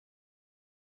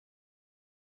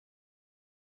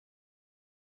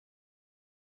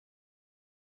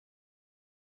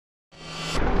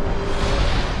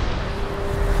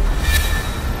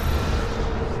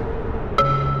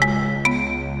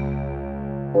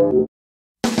Hello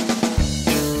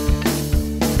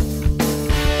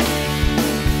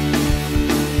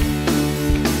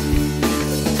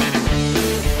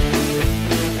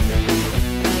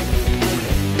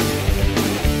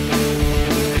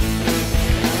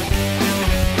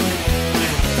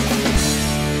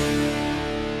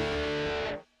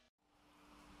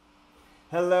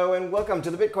and welcome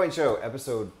to the Bitcoin Show,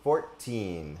 episode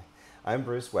 14. I'm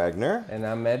Bruce Wagner. And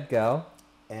I'm Ed Gell.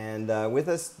 And with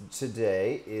us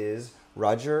today is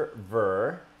Roger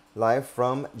Ver, live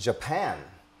from Japan.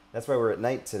 That's why we're at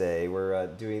night today. We're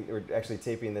actually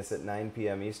taping this at 9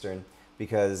 p.m. Eastern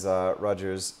because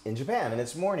Roger's in Japan and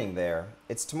it's morning there.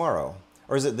 It's tomorrow.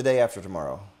 Or is it the day after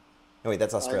tomorrow? No, wait,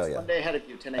 that's Australia. It's one day ahead of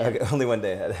you, 10 a.m. Okay, only one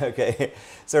day ahead. Okay.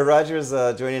 So Roger's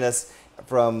joining us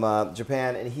from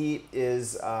Japan, and he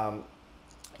is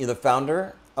you're the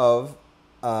founder of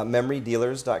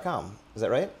MemoryDealers.com. Is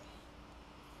that right?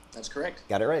 That's correct.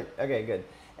 Got it right. Okay, good.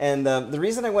 And the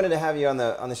reason I wanted to have you on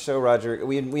the show, Roger,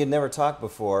 we had never talked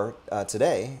before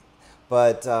today,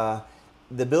 but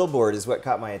the billboard is what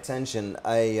caught my attention.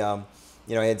 I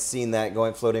had seen that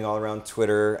floating all around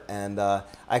Twitter, and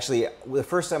actually, the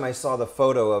first time I saw the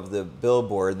photo of the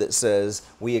billboard that says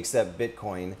 "We accept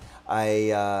Bitcoin,"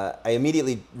 I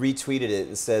immediately retweeted it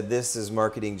and said, "This is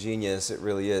marketing genius. It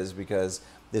really is, because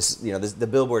the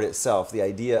billboard itself, the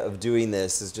idea of doing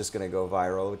this is just going to go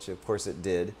viral," which of course it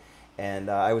did. And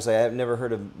I was like, I've never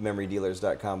heard of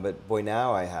MemoryDealers.com, but boy,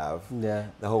 now I have. Yeah,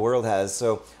 the whole world has.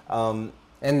 So.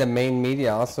 And the main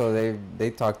media also,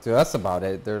 they talk to us about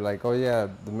it. They're like, oh yeah,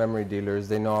 the memory dealers,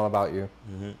 they know all about you.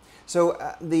 Mm-hmm. So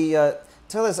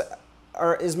tell us,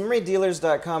 is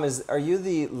MemoryDealers.com, are you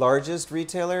the largest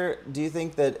retailer, do you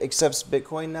think, that accepts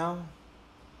Bitcoin now?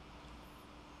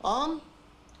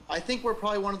 I think we're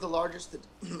probably one of the largest that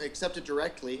accept it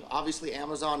directly. Obviously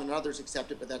Amazon and others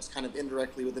accept it, but that's kind of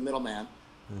indirectly with the middleman.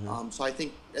 Mm-hmm. So I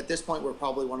think at this point we're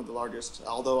probably one of the largest,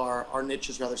 although our niche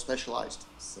is rather specialized.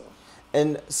 So.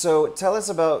 And so tell us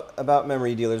about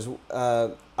Memory Dealers.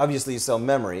 Obviously you sell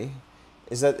memory.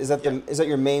 Is that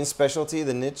your main specialty,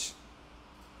 the niche?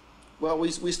 Well,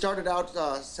 we started out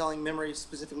selling memory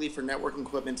specifically for networking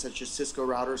equipment such as Cisco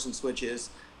routers and switches,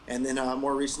 and then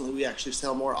more recently we actually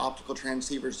sell more optical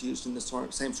transceivers used in the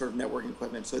same sort of networking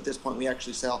equipment. So at this point we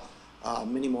actually sell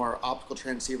many more optical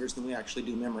transceivers than we actually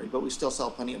do memory, but we still sell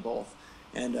plenty of both.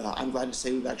 And I'm glad to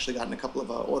say we've actually gotten a couple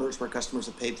of orders where customers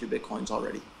have paid through Bitcoins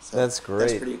already. So that's great.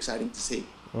 That's pretty exciting to see.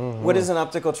 Mm-hmm. What is an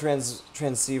optical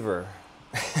transceiver?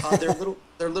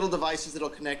 They're little devices that'll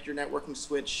connect your networking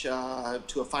switch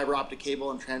to a fiber optic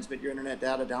cable and transmit your internet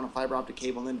data down a fiber optic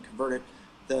cable and then convert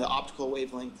the optical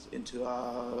wavelength into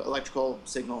electrical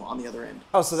signal on the other end.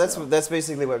 Oh, so that's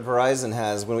basically what Verizon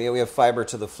has when we have fiber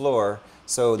to the floor.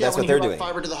 So that's what they're doing.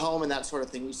 Fiber to the home and that sort of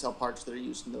thing. We sell parts that are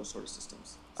used in those sort of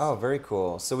systems. Oh, very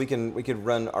cool. So we could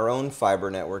run our own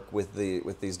fiber network with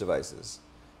these devices.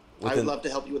 I would love to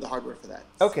help you with the hardware for that.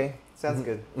 Okay, sounds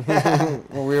good.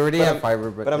 Well, we already have fiber,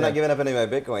 but I'm not giving up any of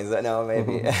my Bitcoins. No,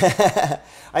 maybe.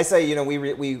 I say,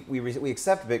 we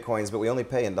accept Bitcoins, but we only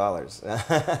pay in dollars.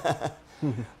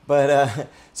 But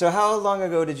so how long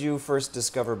ago did you first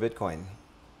discover Bitcoin?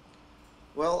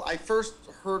 Well, I first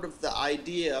heard of the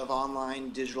idea of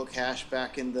online digital cash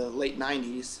back in the late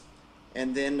 90s.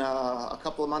 And then a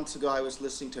couple of months ago, I was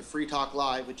listening to Free Talk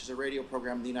Live, which is a radio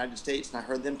program in the United States, and I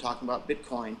heard them talking about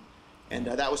Bitcoin. And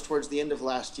that was towards the end of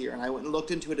last year. And I went and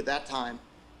looked into it at that time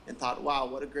and thought, wow,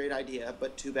 what a great idea,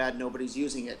 but too bad nobody's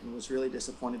using it, and was really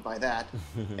disappointed by that.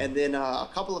 And then a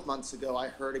couple of months ago, I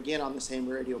heard again on the same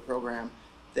radio program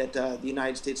that the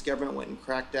United States government went and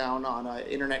cracked down on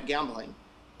internet gambling.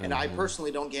 And I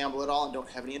personally don't gamble at all and don't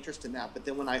have any interest in that. But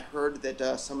then when I heard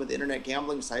that some of the internet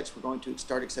gambling sites were going to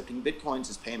start accepting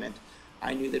Bitcoins as payment,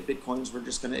 I knew that Bitcoins were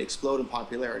just going to explode in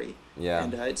popularity. Yeah.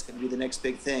 And it's going to be the next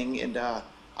big thing. And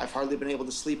I've hardly been able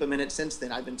to sleep a minute since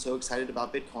then. I've been so excited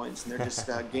about Bitcoins. And they're just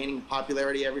gaining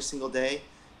popularity every single day.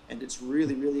 And it's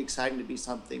really, really exciting to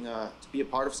be a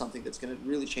part of something that's going to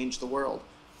really change the world.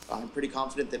 I'm pretty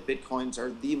confident that Bitcoins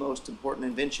are the most important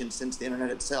invention since the internet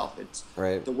itself.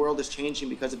 The world is changing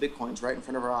because of Bitcoins right in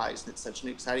front of our eyes, and it's such an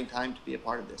exciting time to be a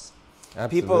part of this.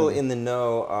 Absolutely. People in the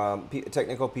know,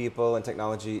 technical people and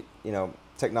technology,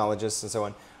 technologists and so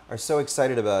on, are so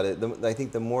excited about it. I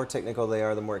think the more technical they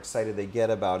are, the more excited they get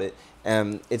about it.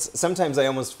 And sometimes I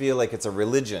almost feel like it's a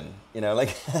religion,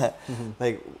 like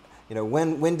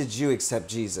when did you accept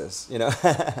Jesus?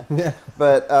 Yeah.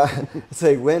 But it's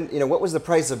like what was the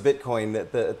price of Bitcoin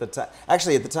at the time?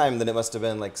 Actually, at the time, then it must have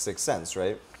been like 6 cents,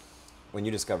 right? When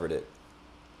you discovered it.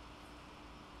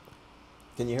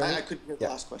 Can you hear me? I couldn't hear the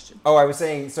last question. Oh, I was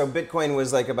saying, so Bitcoin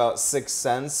was like about 6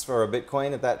 cents for a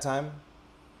Bitcoin at that time?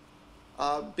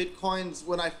 Bitcoins,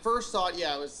 when I first saw it,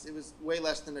 yeah, it was way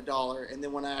less than $1. And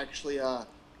then when I actually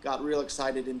got real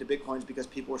excited into Bitcoins because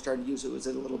people were starting to use it, it was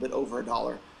a little bit over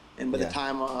 $1. And by the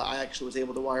time I actually was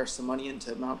able to wire some money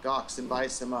into Mt. Gox and buy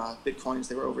some Bitcoins,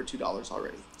 they were over $2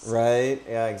 already. Right.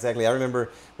 Yeah, exactly. I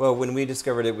remember, well, when we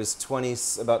discovered it was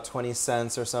about 20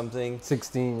 cents or something.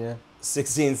 16, yeah.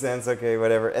 16 cents, okay,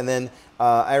 whatever. And then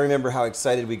I remember how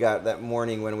excited we got that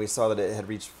morning when we saw that it had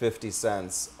reached 50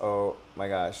 cents. Oh my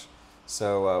gosh.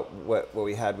 So what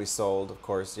we had, we sold, of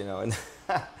course, you know, and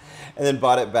and then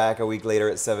bought it back a week later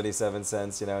at 77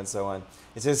 cents, you know, and so on.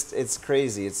 It's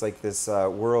crazy. It's like this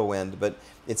whirlwind, but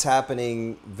it's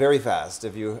happening very fast.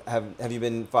 Have you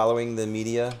been following the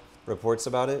media reports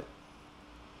about it?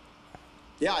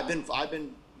 Yeah, I've been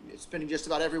spending just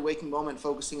about every waking moment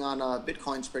focusing on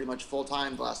Bitcoins pretty much full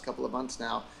time the last couple of months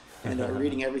now, and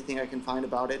reading everything I can find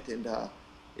about it. And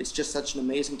it's just such an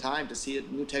amazing time to see a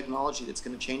new technology that's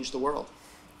going to change the world.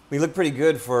 We look pretty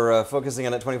good for focusing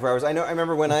on it 24 hours. I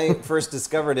remember when I first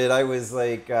discovered it, I was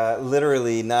like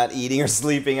literally not eating or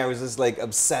sleeping. I was just like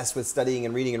obsessed with studying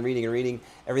and reading and reading and reading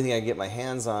everything I could get my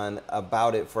hands on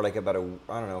about it for like about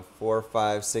I don't know, 4,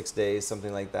 5, 6 days,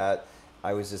 something like that.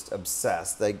 I was just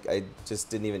obsessed. Like I just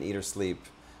didn't even eat or sleep.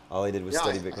 All I did was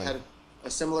study Bitcoin. I had a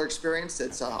similar experience.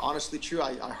 It's honestly true.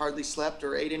 I hardly slept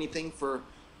or ate anything for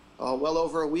well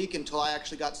over a week until I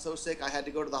actually got so sick I had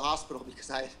to go to the hospital because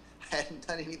I hadn't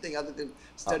done anything other than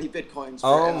study Bitcoins.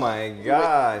 Oh my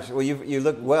gosh! Well, you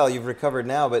look well. You've recovered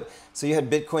now, but so you had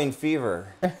Bitcoin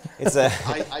fever. It's a.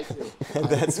 I do.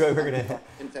 That's what we're gonna.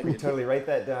 We totally write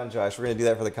that down, Josh. We're gonna do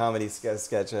that for the comedy sketch,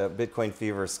 Bitcoin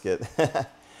fever skit.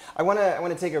 I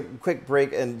wanna take a quick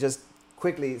break and just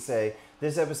quickly say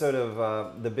this episode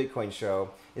of the Bitcoin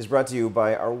Show is brought to you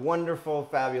by our wonderful,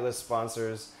 fabulous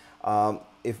sponsors.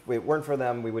 If it weren't for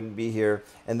them, we wouldn't be here.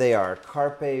 And they are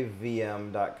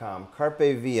CarpeVM.com.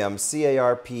 CarpeVM,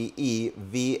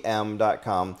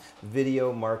 CarpeVM.com.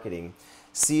 Video marketing.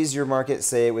 Seize your market,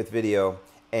 say it with video.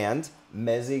 And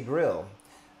Meze Grill.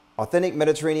 Authentic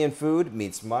Mediterranean food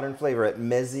meets modern flavor at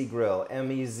Meze Grill.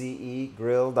 MEZE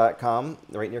Grill.com,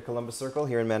 right near Columbus Circle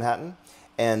here in Manhattan.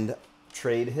 And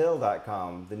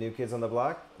TradeHill.com, the new kids on the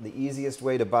block. The easiest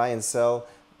way to buy and sell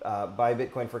buy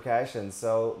Bitcoin for cash and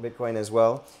sell Bitcoin as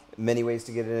well. Many ways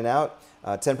to get in and out.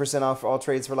 10% off all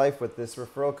trades for life with this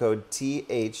referral code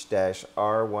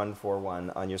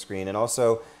TH-R141 on your screen. And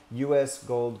also US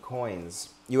Gold Coins.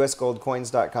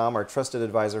 USGoldCoins.com, our trusted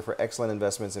advisor for excellent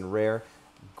investments in rare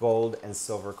gold and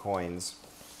silver coins.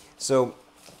 So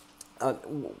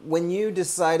when you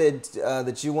decided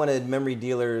that you wanted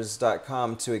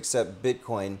MemoryDealers.com to accept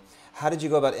Bitcoin, how did you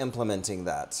go about implementing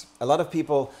that? A lot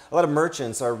of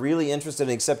merchants are really interested in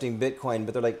accepting Bitcoin,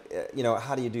 but they're like,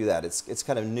 how do you do that? It's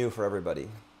kind of new for everybody.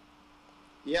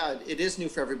 Yeah, it is new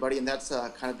for everybody, and that's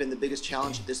kind of been the biggest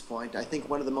challenge at this point. I think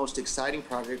one of the most exciting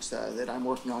projects that I'm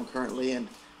working on currently and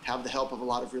have the help of a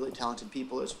lot of really talented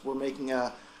people is we're making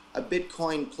a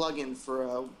Bitcoin plugin for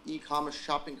an e-commerce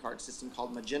shopping cart system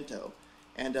called Magento.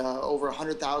 And over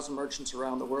 100,000 merchants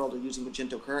around the world are using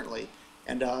Magento currently.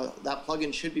 And that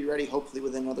plugin should be ready hopefully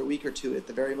within another week or two at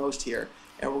the very most here.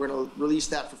 And we're going to release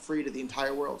that for free to the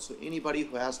entire world. So anybody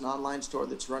who has an online store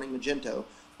that's running Magento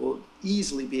will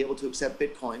easily be able to accept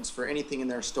Bitcoins for anything in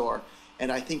their store.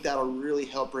 And I think that'll really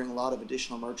help bring a lot of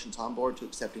additional merchants on board to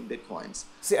accepting Bitcoins.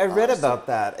 See, I read about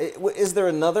that. Is there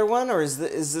another one, or is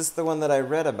this the one that I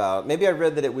read about? Maybe I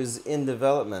read that it was in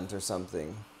development or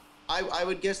something. I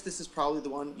would guess this is probably the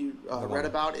one you read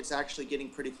about. It's actually getting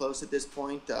pretty close at this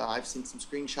point. I've seen some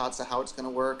screenshots of how it's going to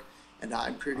work, and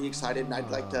I'm pretty excited. And I'd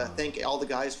like to thank all the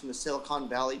guys from the Silicon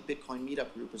Valley Bitcoin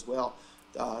Meetup group as well.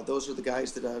 Those are the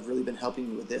guys that have really been helping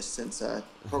me with this since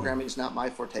programming is not my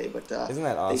forte, but isn't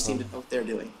that awesome? They seem to know what they're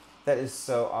doing. That is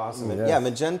so awesome. Yes. Yeah,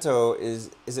 Magento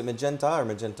is it Magenta or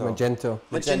Magento?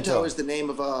 Magento is the name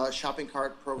of a shopping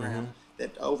cart program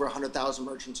that over 100,000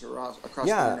 merchants across the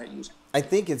internet use. I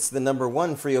think it's the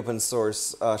 #1 free open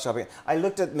source shopping. I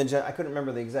looked at Magento. I couldn't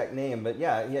remember the exact name, but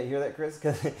yeah, you hear that, Chris?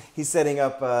 Because he's setting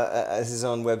up his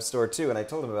own web store too, and I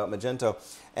told him about Magento.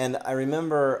 And I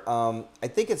remember, I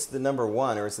think it's the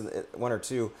 #1, or it's 1 or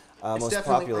 2 most definitely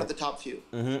popular. one of the top few.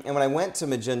 And when I went to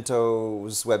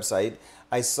Magento's website,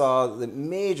 I saw the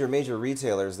major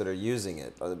retailers that are using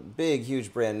it, the big,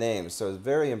 huge brand names. So it's a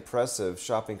very impressive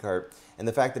shopping cart. And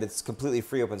the fact that it's completely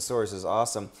free open source is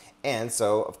awesome. And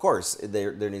so, of course,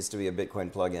 there needs to be a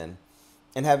Bitcoin plugin.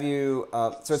 And have you,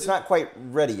 so it's not quite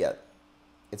ready yet.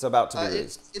 It's about to be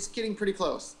released. It's getting pretty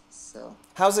close. So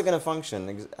how's it going to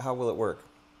function? How will it work?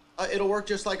 It'll work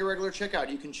just like a regular checkout.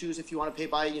 You can choose if you want to pay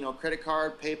by, credit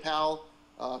card, PayPal,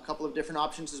 a couple of different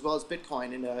options as well as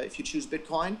Bitcoin. And if you choose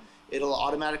Bitcoin, it'll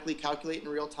automatically calculate in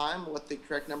real time what the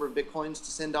correct number of Bitcoins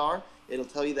to send are. It'll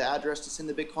tell you the address to send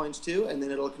the Bitcoins to, and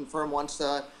then it'll confirm once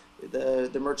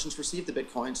the merchants receive the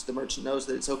Bitcoins. The merchant knows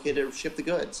that it's okay to ship the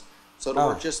goods. So it'll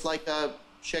work just like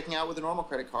checking out with a normal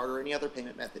credit card or any other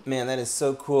payment method. Man, that is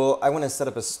so cool. I want to set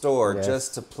up a store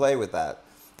just to play with that.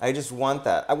 I just want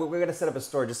that. We're going to set up a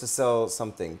store just to sell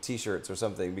something, T-shirts or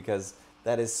something, because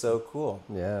that is so cool.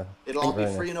 Yeah. It'll all be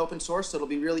free and open source, so it'll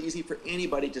be really easy for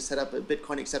anybody to set up a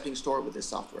Bitcoin accepting store with this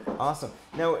software. Awesome.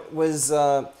 Now, was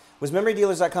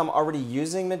MemoryDealers.com already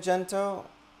using Magento?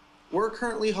 We're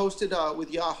currently hosted with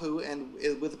Yahoo, and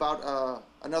with about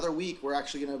another week, we're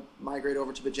actually going to migrate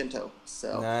over to Magento.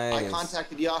 So nice. I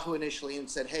contacted Yahoo initially and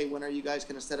said, hey, when are you guys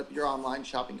going to set up your online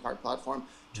shopping cart platform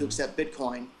to accept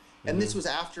Bitcoin? And this was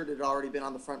after it had already been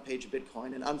on the front page of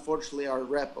Bitcoin. And unfortunately, our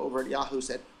rep over at Yahoo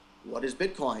said, what is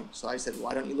Bitcoin? So I said,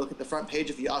 why don't you look at the front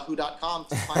page of yahoo.com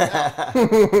to find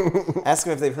out? Ask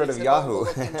them if they've heard of said, Yahoo. We'll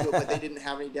look into it, but they didn't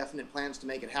have any definite plans to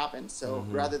make it happen. So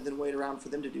rather than wait around for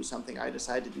them to do something, I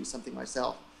decided to do something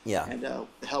myself. Yeah. And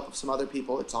with the help of some other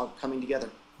people, it's all coming together.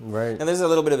 Right. Now, there's a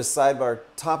little bit of a sidebar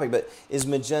topic, but is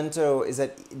Magento,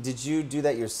 did you do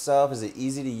that yourself? Is it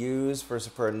easy to use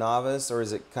for a novice, or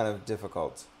is it kind of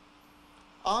difficult?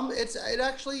 It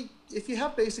actually, if you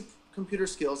have basic computer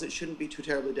skills, it shouldn't be too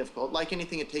terribly difficult. Like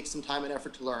anything, it takes some time and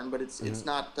effort to learn, but it's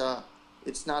not the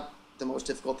most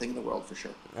difficult thing in the world for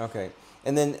sure. Okay,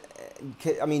 and then,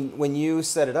 I mean, when you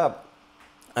set it up,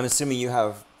 I'm assuming you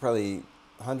have probably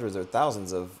hundreds or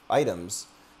thousands of items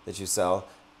that you sell.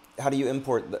 How do you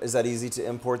import? Is that easy to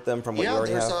import them from what you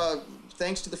already have?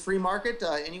 Thanks to the free market,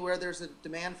 anywhere there's a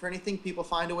demand for anything, people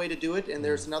find a way to do it. And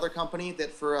there's another company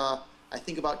that for I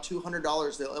think about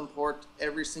 $200, they'll import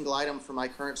every single item from my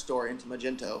current store into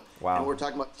Magento. Wow. And we're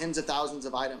talking about tens of thousands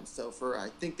of items. So I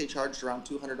think they charged around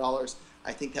 $200.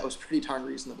 I think that was pretty darn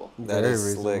reasonable. That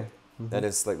is slick. That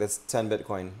is slick. That's 10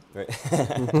 Bitcoin, right?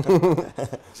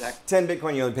 Exactly. 10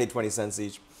 Bitcoin, you only pay 20 cents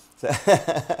each.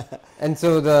 And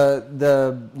so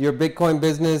your Bitcoin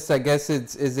business, I guess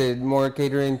is it more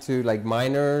catering to like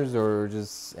miners or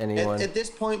just anyone? At this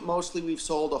point, mostly we've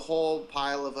sold a whole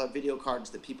pile of video cards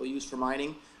that people use for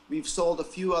mining. We've sold a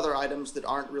few other items that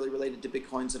aren't really related to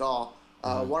Bitcoins at all.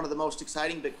 One of the most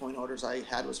exciting Bitcoin orders I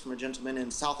had was from a gentleman in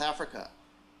South Africa.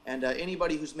 And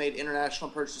anybody who's made international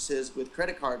purchases with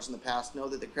credit cards in the past know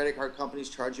that the credit card companies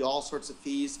charge you all sorts of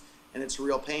fees, and it's a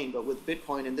real pain. But with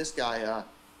Bitcoin and this guy,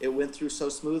 it went through so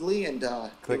smoothly, and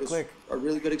it was a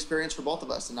really good experience for both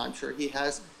of us. And I'm sure he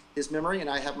has his memory, and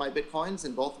I have my Bitcoins,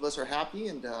 and both of us are happy.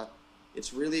 And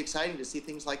it's really exciting to see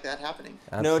things like that happening.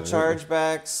 Absolutely. No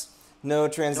chargebacks, no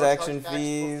transaction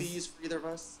fees, no fees for either of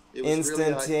us. It was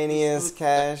instantaneous really,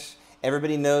 cash.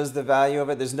 Everybody knows the value of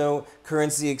it. There's no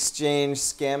currency exchange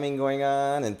scamming going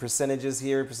on, and percentages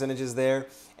here, percentages there.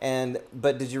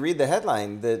 But did you read the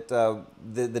headline that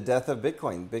the death of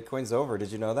Bitcoin? Bitcoin's over.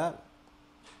 Did you know that?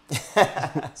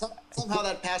 Somehow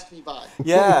that passed me by.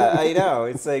 Yeah, I know.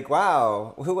 It's like,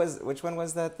 wow. Which one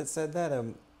was that said that?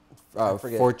 I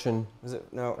forget. Fortune. Was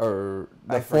it? No. Or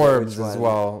I the forget Forbes which as one.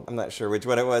 well. I'm not sure which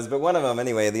one it was, but one of them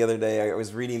anyway. The other day I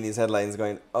was reading these headlines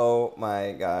going, oh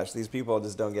my gosh, these people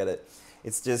just don't get it.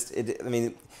 It's just, I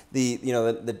mean,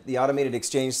 the automated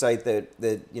exchange site that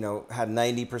had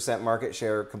 90% market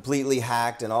share completely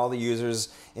hacked and all the users'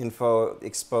 info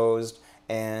exposed,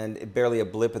 and barely a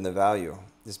blip in the value.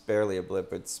 Just barely a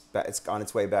blip. It's on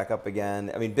its way back up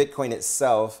again. I mean, Bitcoin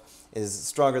itself is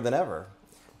stronger than ever.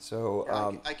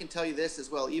 So I can tell you this as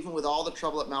well. Even with all the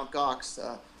trouble at Mt. Gox,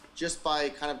 just by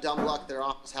kind of dumb luck, their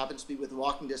office happens to be within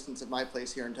walking distance of my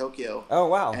place here in Tokyo. Oh,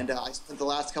 wow. And I spent the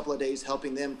last couple of days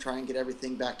helping them try and get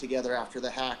everything back together after the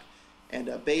hack.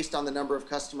 And based on the number of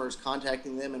customers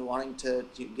contacting them and wanting to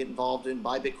get involved and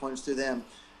buy Bitcoins through them,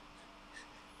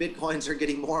 Bitcoins are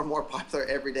getting more and more popular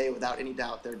every day without any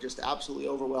doubt. They're just absolutely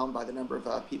overwhelmed by the number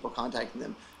of people contacting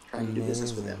them, trying to do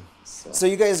business with them. So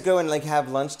you guys go and like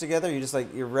have lunch together?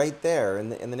 You're right there in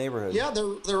the neighborhood. Yeah,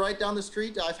 they're right down the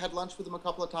street. I've had lunch with them a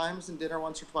couple of times and dinner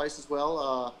once or twice as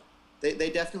well.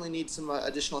 They definitely need some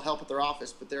additional help at their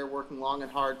office, but they're working long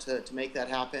and hard to make that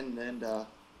happen, and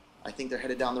I think they're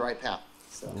headed down the right path.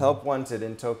 So. Help wanted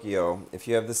in Tokyo. If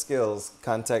you have the skills,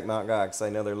 contact Mt. Gox. I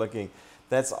know they're looking.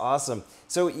 That's awesome.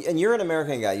 So, and you're an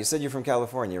American guy. You said you're from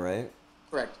California, right?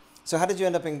 Correct. So how did you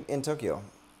end up in Tokyo?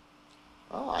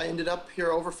 I ended up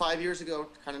here over 5 years ago,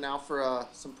 kind of now for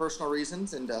some personal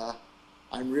reasons, and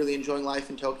I'm really enjoying life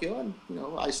in Tokyo. And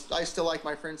I still like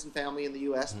my friends and family in the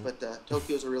U.S., but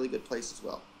Tokyo is a really good place as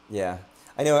well. Yeah,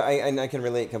 I know. I can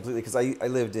relate completely because I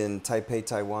lived in Taipei,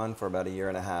 Taiwan for about a year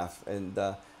and a half, and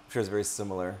I'm sure it's very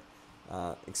similar.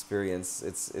 experience.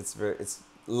 It's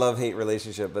love-hate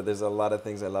relationship, but there's a lot of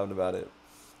things I loved about it.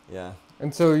 Yeah.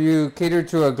 And so you cater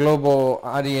to a global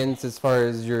audience as far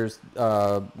as your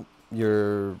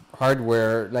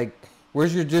hardware. Like,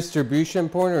 where's your distribution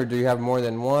point, or do you have more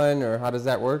than one, or how does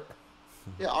that work?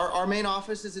 Yeah, our main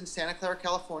office is in Santa Clara,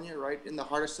 California, right in the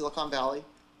heart of Silicon Valley.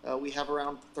 We have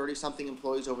around 30-something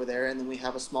employees over there, and then we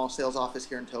have a small sales office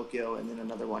here in Tokyo, and then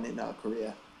another one in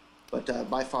Korea. But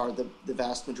by far, the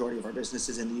vast majority of our business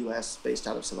is in the U.S., based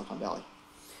out of Silicon Valley.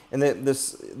 And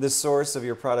the source of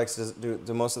your products,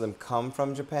 do most of them come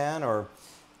from Japan, or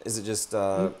is it just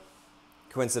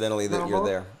coincidentally that you're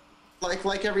there?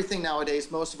 Like everything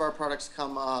nowadays, most of our products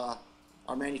are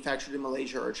manufactured in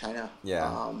Malaysia or China.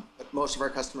 Yeah. But most of our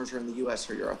customers are in the U.S.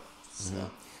 or Europe. Mm-hmm.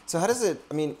 So how does it?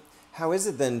 I mean, how is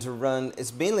it then to run?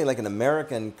 It's mainly like an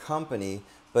American company,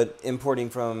 but importing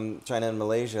from China and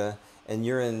Malaysia, and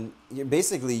you're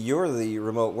the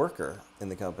remote worker in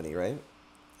the company, right?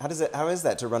 How is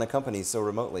that to run a company so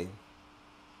remotely?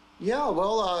 Yeah,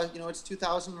 well, it's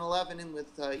 2011, and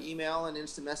with email and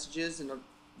instant messages and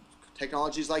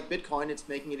technologies like Bitcoin, it's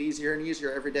making it easier and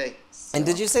easier every day. So, and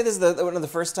did you say this is one of the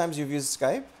first times you've used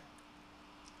Skype?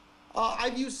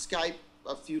 I've used Skype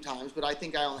a few times, but I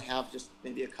think I only have just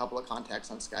maybe a couple of contacts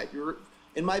on Skype.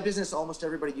 In my business, almost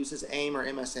everybody uses AIM or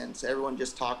MSN, so everyone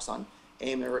just talks on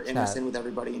AIM or MSN with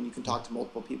everybody, and you can talk to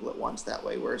multiple people at once that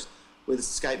way, whereas with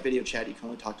Skype video chat, you can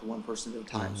only talk to one person at a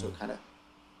time, so it kind of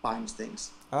binds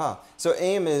things. Ah, so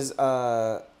AIM is,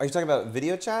 are you talking about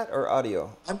video chat or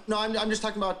audio? I'm just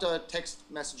talking about text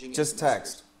messaging. Just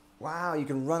text. Wow, you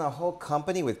can run a whole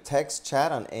company with text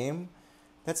chat on AIM?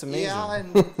 That's amazing. Yeah,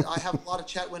 and I have a lot of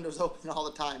chat windows open all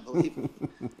the time, believe me.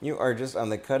 You are just on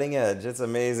the cutting edge. It's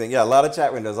amazing. Yeah, a lot of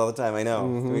chat windows all the time, I know.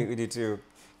 Mm-hmm. We do too,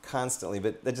 constantly,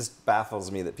 but that just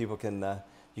baffles me that people can...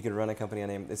 you can run a company on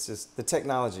AIM. It's just the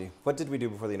technology. What did we do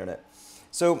before the internet?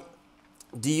 So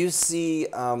do you see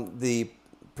the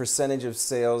percentage of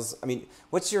sales? I mean,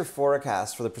 what's your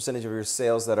forecast for the percentage of your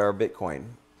sales that are Bitcoin?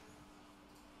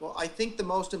 Well, I think the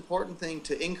most important thing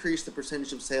to increase the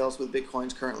percentage of sales with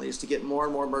Bitcoins currently is to get more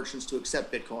and more merchants to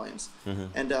accept Bitcoins. Mm-hmm.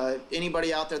 And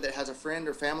anybody out there that has a friend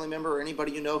or family member or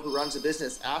anybody you know who runs a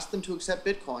business, ask them to accept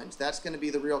Bitcoins. That's going to be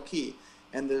the real key.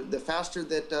 And the faster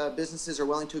that businesses are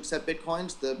willing to accept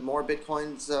Bitcoins, the more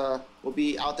Bitcoins will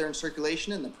be out there in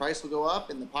circulation, and the price will go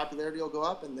up, and the popularity will go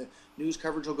up, and the news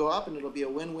coverage will go up, and it'll be a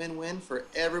win-win-win for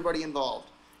everybody involved.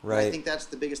 Right. And I think that's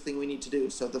the biggest thing we need to do.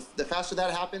 So the faster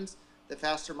that happens, the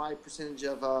faster my percentage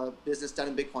of business done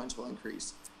in Bitcoins will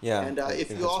increase. Yeah. And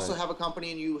if you also have a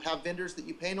company and you have vendors that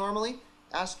you pay normally,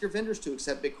 ask your vendors to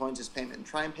accept Bitcoins as payment and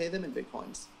try and pay them in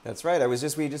Bitcoins. That's right. We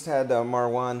just had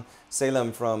Marwan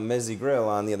Salem from Mezzi Grill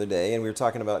on the other day, and we were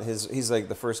talking about he's like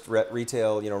the first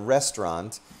retail,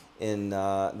 restaurant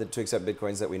to accept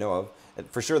Bitcoins that we know of.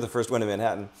 For sure the first one in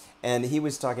Manhattan. And he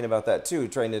was talking about that too,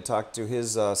 trying to talk to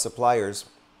his suppliers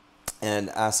and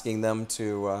asking them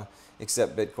to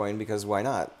accept Bitcoin, because why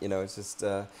not? It's just,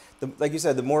 like you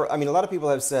said, a lot of people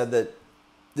have said that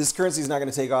this currency is not going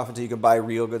to take off until you can buy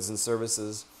real goods and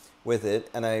services with it.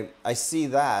 And I see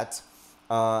that.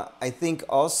 I think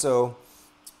also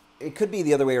it could be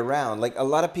the other way around. Like a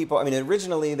lot of people,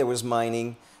 originally there was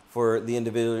mining for the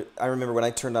individual. I remember when I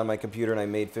turned on my computer and I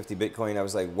made 50 Bitcoin, I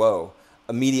was like, whoa.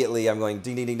 Immediately I'm going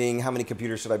ding, ding, ding, ding. How many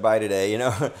computers should I buy today?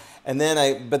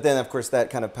 And but then of course that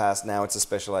kind of passed. Now it's a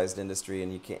specialized industry,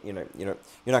 and you can't, you're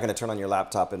not going to turn on your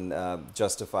laptop and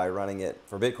justify running it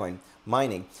for Bitcoin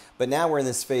mining. But now we're in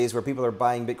this phase where people are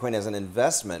buying Bitcoin as an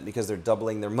investment because they're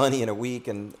doubling their money in a week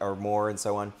or more and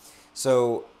so on.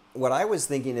 So what I was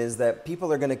thinking is that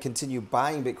people are going to continue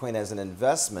buying Bitcoin as an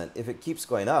investment. If it keeps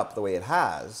going up the way it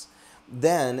has,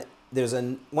 then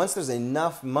once there's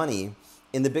enough money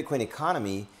in the Bitcoin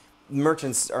economy,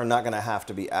 merchants are not going to have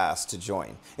to be asked to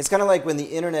join. It's kind of like when the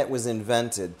internet was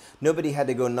invented. Nobody had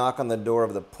to go knock on the door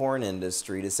of the porn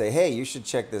industry to say, hey, you should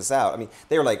check this out.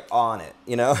 They were like on it,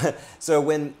 So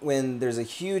when there's a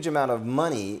huge amount of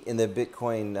money in the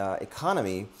Bitcoin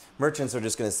economy, merchants are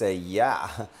just going to say, yeah.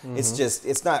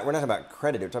 Mm-hmm. We're not talking about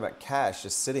credit, we're talking about cash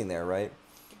just sitting there, right?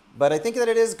 But I think that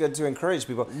it is good to encourage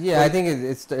people. Yeah, I think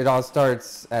it all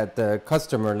starts at the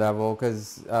customer level,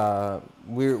 because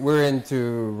we're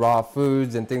into raw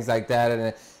foods and things like that.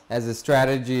 And as a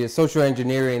strategy, social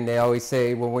engineering, they always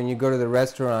say, well, when you go to the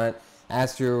restaurant,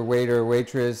 ask your waiter or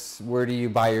waitress, where do you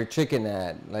buy your chicken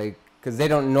at? Because they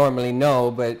don't normally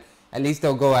know, but at least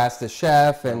they'll go ask the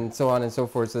chef and so on and so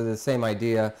forth. So the same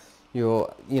idea.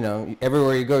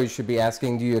 Everywhere you go, you should be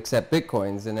asking, do you accept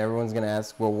Bitcoins? And everyone's going to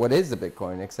ask, well, what is the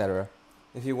Bitcoin, etc.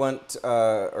 If you want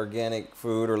organic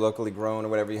food or locally grown or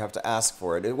whatever, you have to ask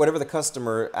for it. Whatever the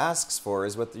customer asks for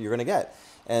is what you're going to get.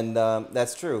 And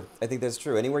that's true. I think that's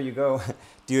true. Anywhere you go,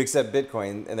 do you accept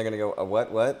Bitcoin? And they're going to go, a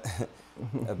what?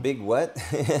 A big what?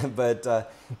 but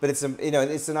it's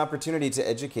it's an opportunity to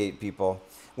educate people.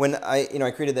 When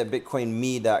I created that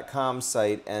BitcoinMe.com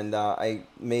site, and I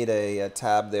made a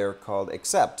tab there called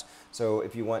Accept. So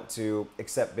if you want to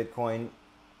accept Bitcoin,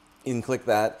 you can click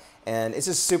that, and it's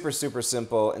just super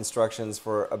simple instructions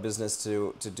for a business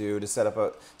to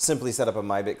simply set up a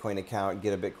My Bitcoin account,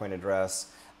 get a Bitcoin address.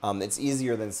 It's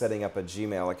easier than setting up a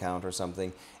Gmail account or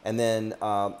something. And then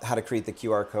how to create the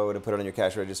QR code and put it on your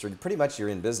cash register. Pretty much you're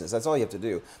in business. That's all you have to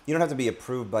do. You don't have to be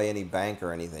approved by any bank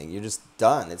or anything. You're just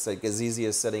done. It's like as easy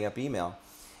as setting up email.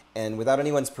 And without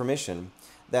anyone's permission,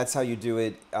 that's how you do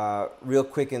it real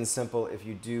quick and simple. If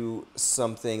you do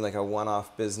something like a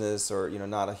one-off business or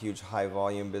not a huge high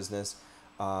volume business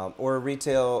or a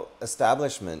retail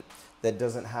establishment that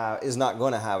is not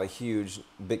going to have a huge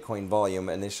Bitcoin volume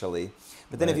initially.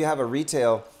 But then if you have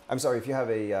if you have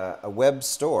a web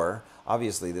store,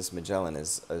 obviously this Magellan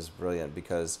is brilliant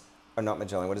because, or not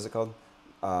Magellan, what is it called?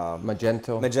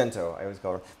 Magento. Magento, I always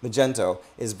call it. Magento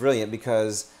is brilliant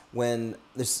because when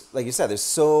there's, like you said, there's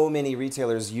so many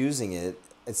retailers using it.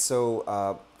 It's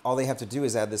so, all they have to do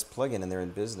is add this plugin and they're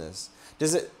in business.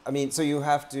 So you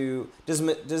have to,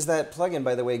 does that plugin,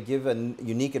 by the way, give a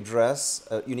unique address,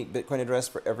 a unique Bitcoin address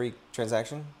for every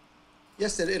transaction?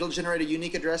 Yes, it'll generate a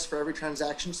unique address for every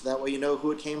transaction, so that way you know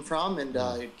who it came from, and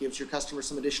it gives your customers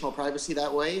some additional privacy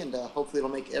that way, and hopefully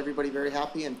it'll make everybody very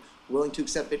happy and willing to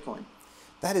accept Bitcoin.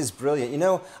 That is brilliant.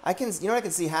 What I can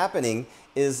see happening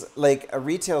is like a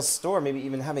retail store, maybe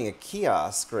even having a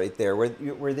kiosk right there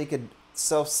where they could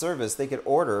self-service, they could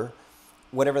order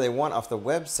whatever they want off the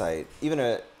website.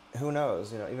 Even who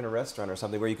knows, even a restaurant or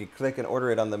something where you could click and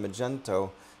order it on the Magento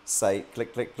site,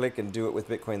 click, and do it with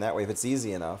Bitcoin that way if it's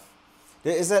easy enough.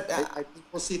 Is that? I think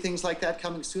we'll see things like that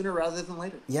coming sooner rather than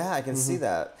later. Yeah, I can see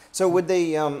that. So would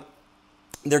they?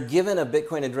 They're given a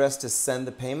Bitcoin address to send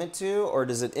the payment to, or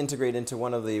does it integrate into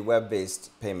one of the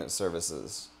web-based payment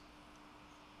services?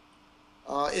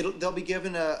 They'll be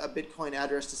given a Bitcoin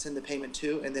address to send the payment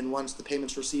to, and then once the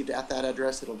payment's received at that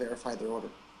address, it'll verify their order.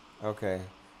 Okay.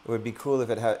 It would be cool if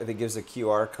it gives a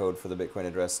QR code for the Bitcoin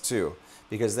address too,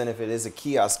 because then if it is a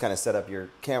kiosk kind of setup, your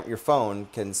phone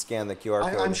can scan the QR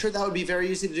code. I'm sure that would be very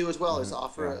easy to do as well, is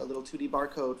offer a little 2D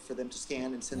barcode for them to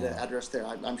scan and send the address there.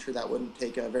 I'm sure that wouldn't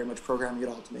take very much programming at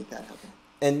all to make that happen.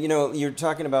 And you're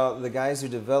talking about the guys who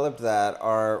developed that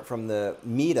are from the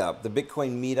meetup, the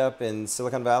Bitcoin meetup in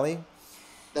Silicon Valley?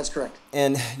 That's correct.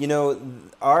 And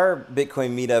our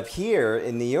Bitcoin meetup here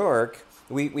in New York,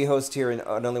 we host here at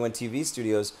Only One TV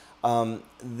Studios. Our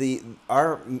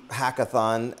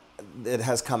hackathon that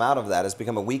has come out of that has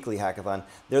become a weekly hackathon.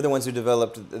 They're the ones who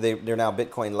developed. They're now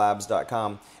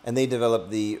BitcoinLabs.com, and they developed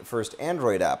the first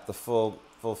Android app, the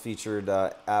full-featured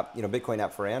app, Bitcoin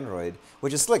app for Android,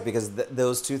 which is slick because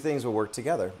those two things will work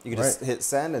together. You can just hit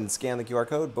send and scan the QR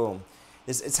code. Boom.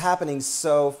 It's happening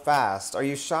so fast. Are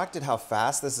you shocked at how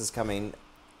fast this is coming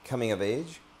of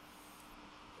age?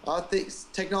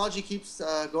 Technology keeps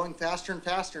going faster and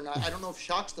faster, and I don't know if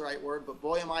shock's the right word, but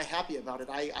boy, am I happy about it.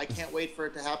 I can't wait for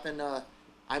it to happen.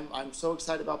 I'm so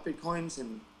excited about Bitcoins,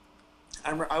 and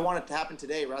I want it to happen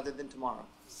today rather than tomorrow.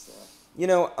 So.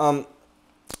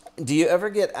 Do you ever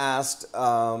get asked,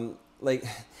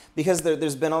 because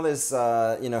there's been all this,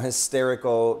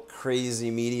 hysterical, crazy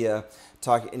media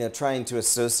trying to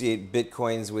associate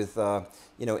Bitcoins with,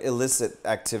 illicit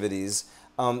activities.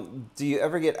 Do you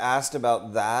ever get asked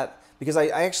about that? Because I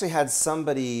actually had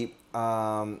somebody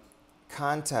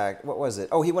contact, what was it?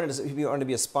 Oh, he wanted to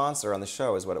be a sponsor on the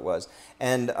show is what it was.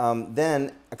 And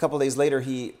then a couple of days later,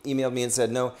 he emailed me and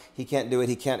said, no, he can't do it.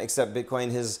 He can't accept Bitcoin.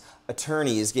 His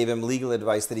attorneys gave him legal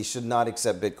advice that he should not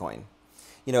accept Bitcoin.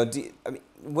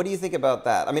 What do you think about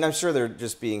that? I mean, I'm sure they're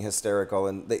just being hysterical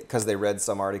and because they read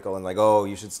some article and like, oh,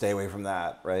 you should stay away from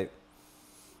that, right?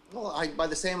 Well, by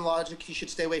the same logic, you should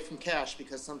stay away from cash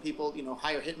because some people,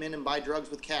 hire hitmen and buy drugs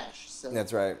with cash. So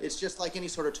that's right. It's just like any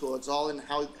sort of tool. It's all in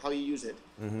how you use it.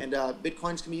 Mm-hmm. And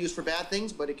Bitcoins can be used for bad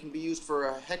things, but it can be used for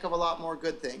a heck of a lot more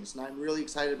good things. And I'm really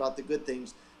excited about the good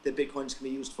things that Bitcoins can be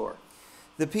used for.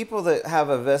 The people that have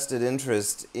a vested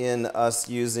interest in us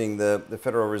using the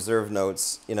Federal Reserve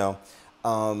notes, the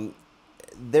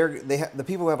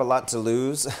people who have a lot to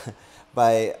lose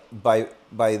by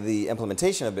the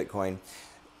implementation of Bitcoin.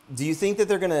 Do you think that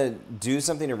they're going to do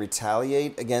something to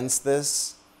retaliate against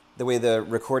this, the way the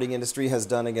recording industry has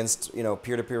done against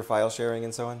peer-to-peer file sharing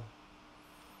and so on?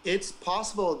 It's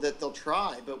possible that they'll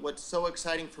try, but what's so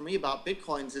exciting for me about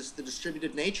Bitcoins is the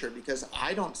distributed nature, because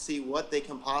I don't see what they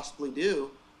can possibly do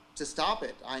to stop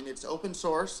it. I mean, it's open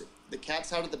source. The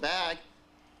cat's out of the bag.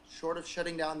 Short of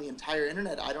shutting down the entire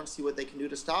internet, I don't see what they can do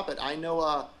to stop it. I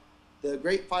know the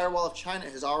Great Firewall of China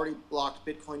has already blocked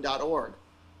Bitcoin.org,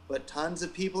 but tons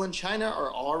of people in China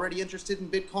are already interested in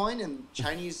Bitcoin, and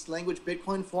Chinese language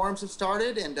Bitcoin forums have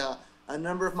started, and a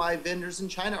number of my vendors in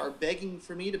China are begging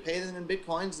for me to pay them in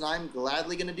Bitcoins, and I'm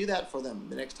gladly going to do that for them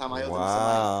the next time I owe them some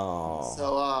money.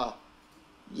 So,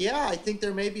 yeah, I think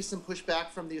there may be some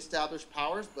pushback from the established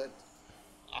powers, but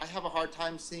I have a hard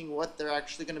time seeing what they're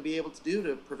actually going to be able to do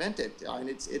to prevent it. I mean,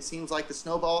 it seems like the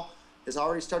snowball has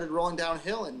already started rolling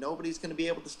downhill, and nobody's going to be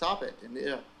able to stop it.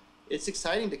 And it's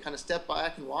exciting to kind of step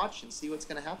back and watch and see what's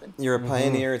going to happen. You're a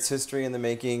pioneer. It's history in the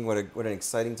making. What an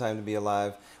exciting time to be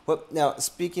alive. Well, now,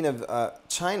 speaking of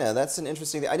China, that's an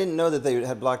interesting thing. I didn't know that they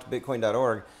had blocked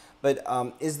Bitcoin.org, but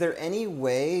is there any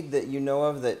way that you know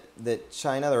of that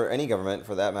China, or any government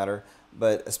for that matter,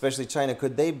 but especially China,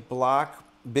 could they block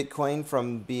Bitcoin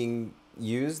from being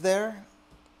used there?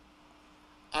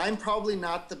 I'm probably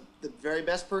not the very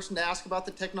best person to ask about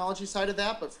the technology side of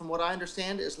that, but from what I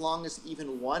understand, as long as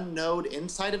even one node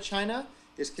inside of China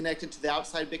is connected to the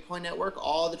outside Bitcoin network,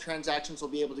 all the transactions will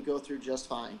be able to go through just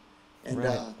fine. And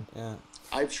Yeah.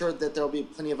 I'm sure that there'll be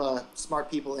plenty of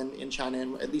smart people in China,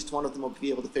 and at least one of them will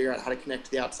be able to figure out how to connect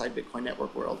to the outside Bitcoin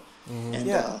network world. And,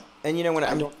 and you know,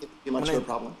 I don't think it'll be much of a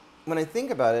problem. When I think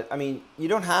about it, I mean, you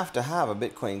don't have to have a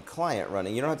Bitcoin client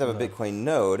running. You don't have to have a Bitcoin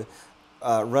node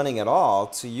running at all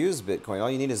to use Bitcoin.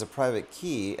 All you need is a private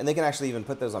key, and they can actually even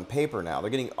put those on paper now. They're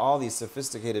getting all these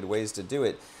sophisticated ways to do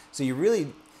it. So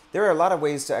there are a lot of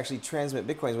ways to actually transmit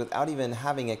Bitcoins without even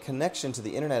having a connection to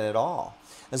the internet at all.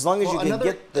 As long as you can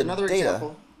get the another data.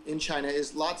 Example in China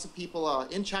is lots of people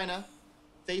in China,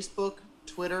 Facebook,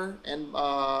 Twitter, and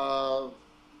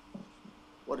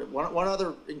one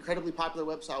other incredibly popular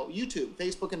website, YouTube,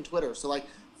 Facebook, and Twitter. So like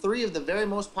 3 of the very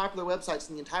most popular websites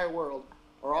in the entire world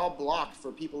are all blocked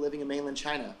for people living in mainland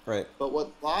China. Right. But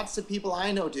what lots of people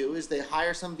I know do is they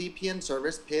hire some VPN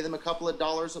service, pay them a couple of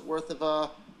dollars worth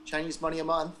of Chinese money a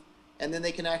month, and then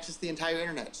they can access the entire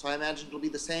internet. So I imagine it'll be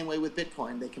the same way with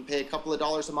Bitcoin. They can pay a couple of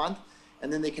dollars a month,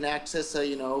 and then they can access a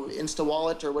Insta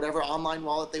wallet or whatever online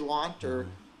wallet they want, or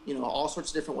all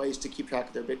sorts of different ways to keep track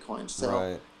of their Bitcoins.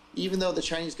 So even though the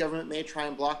Chinese government may try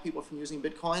and block people from using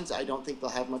Bitcoins, I don't think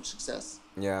they'll have much success.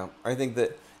 Yeah, I think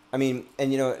that. I mean,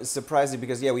 and it's surprising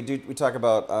because we talk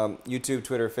about YouTube,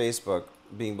 Twitter, Facebook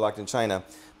being blocked in China,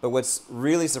 but what's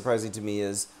really surprising to me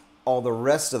is all the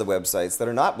rest of the websites that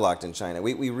are not blocked in China.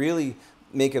 We really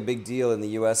make a big deal in the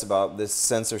U.S. about this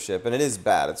censorship, and it is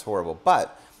bad. It's horrible.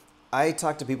 But I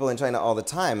talk to people in China all the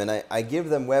time, and I give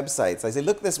them websites. I say,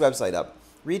 look this website up.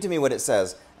 Read to me what it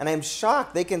says. And I'm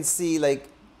shocked. They can see like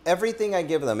everything I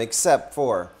give them except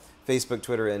for Facebook,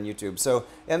 Twitter, and YouTube. So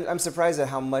I'm surprised at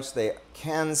how much they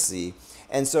can see.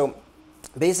 And so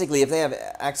basically, if they have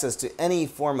access to any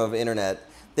form of internet,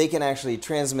 they can actually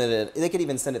transmit it. They could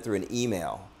even send it through an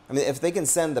email. I mean, if they can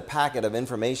send the packet of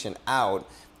information out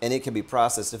and it can be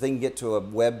processed, if they can get to a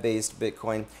web-based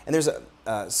Bitcoin, and there's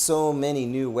so many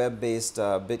new web-based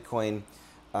Bitcoin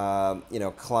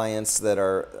clients that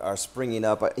are springing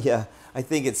up. I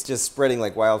think it's just spreading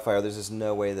like wildfire. There's just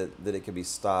no way that it could be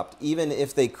stopped. Even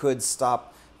if they could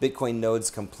stop Bitcoin nodes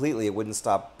completely, it wouldn't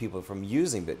stop people from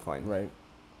using Bitcoin. Right.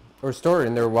 Or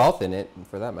storing their wealth in it,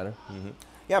 for that matter. Mm-hmm.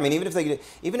 Yeah, I mean, even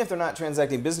if they're not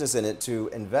transacting business in it to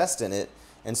invest in it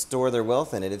and store their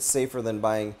wealth in it, it's safer than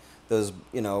buying those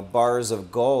bars of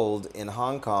gold in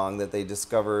Hong Kong that they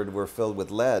discovered were filled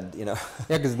with lead. Yeah,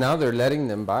 because now they're letting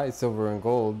them buy silver and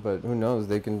gold, but who knows?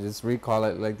 They can just recall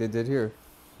it like they did here.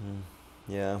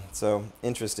 Yeah, so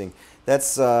interesting.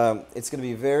 That's it's going to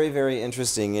be very, very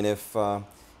interesting. And if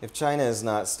China is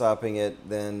not stopping it,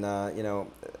 then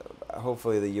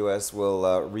hopefully the U.S.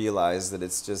 will realize that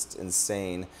it's just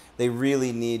insane. They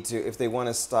really need to. If they want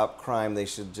to stop crime, they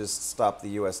should just stop the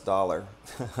U.S. dollar.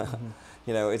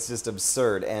 It's just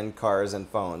absurd, and cars and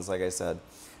phones, like I said.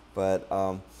 But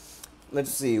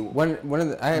let's see. I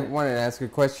wanted to ask a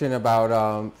question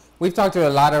about. We've talked to a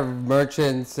lot of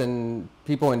merchants and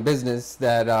people in business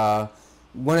that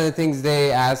one of the things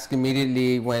they ask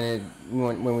immediately when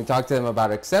we talk to them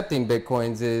about accepting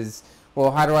Bitcoins is, well,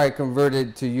 how do I convert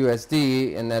it to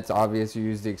USD? And that's obvious. You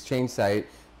use the exchange site.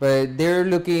 But they're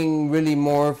looking really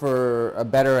more for a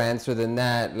better answer than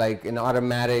that, like an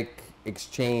automatic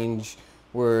exchange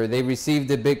where they receive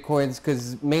the Bitcoins,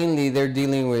 because mainly they're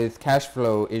dealing with cash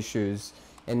flow issues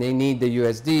and they need the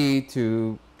USD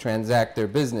to transact their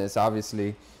business,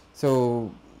 obviously.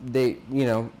 So they,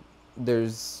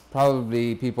 there's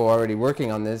probably people already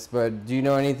working on this, but do you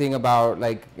know anything about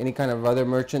like any kind of other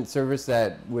merchant service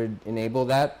that would enable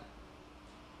that?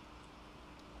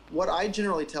 What I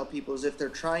generally tell people is if they're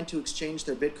trying to exchange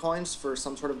their Bitcoins for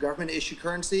some sort of government issue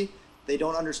currency, they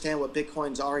don't understand what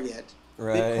Bitcoins are yet.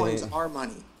 Right. Bitcoins are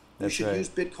money. That's you should right. use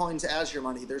Bitcoins as your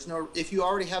money. If you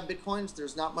already have Bitcoins,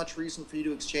 there's not much reason for you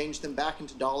to exchange them back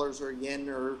into dollars or yen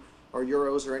or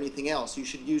euros or anything else. You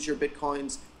should use your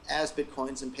Bitcoins as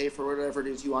Bitcoins and pay for whatever it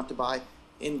is you want to buy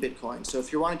in Bitcoin. So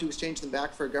if you're wanting to exchange them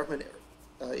back for a government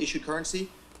issued currency,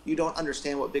 you don't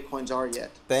understand what Bitcoins are yet.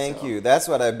 Thank you. That's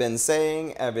what I've been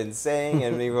saying,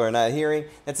 and people are not hearing.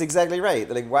 That's exactly right.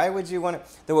 Like, why would you want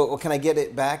to? Well, can I get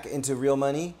it back into real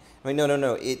money? I mean,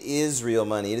 no. It is real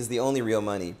money. It is the only real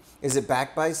money. Is it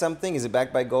backed by something? Is it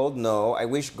backed by gold? No. I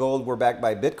wish gold were backed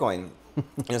by Bitcoin.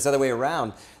 It's the other way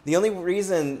around. The only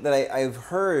reason that I've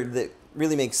heard that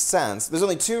really makes sense, there's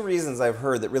only two reasons I've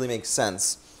heard that really make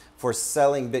sense for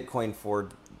selling Bitcoin for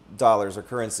dollars or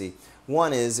currency.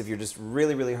 One is if you're just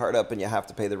really, really hard up and you have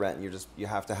to pay the rent and you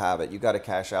have to have it. You got to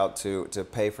cash out to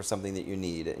pay for something that you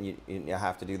need, and you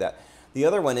have to do that. The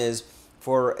other one is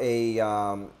for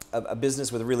a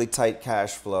business with a really tight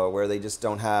cash flow where they just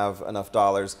don't have enough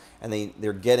dollars and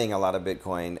they're getting a lot of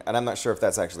Bitcoin. And I'm not sure if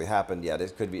that's actually happened yet.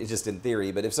 It could be, it's just in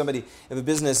theory. But if a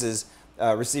business is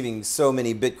receiving so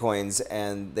many Bitcoins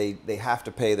and they have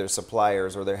to pay their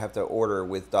suppliers or they have to order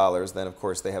with dollars, then of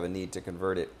course they have a need to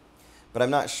convert it. But I'm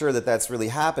not sure that that's really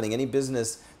happening. Any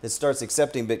business that starts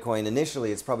accepting Bitcoin,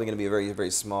 initially it's probably going to be a very,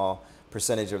 very small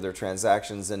percentage of their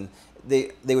transactions, and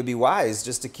they would be wise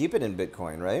just to keep it in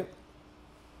Bitcoin, right?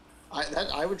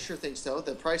 I would sure think so.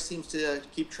 The price seems to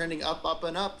keep trending up, up,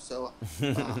 and up. So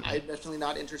I'm definitely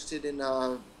not interested in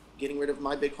getting rid of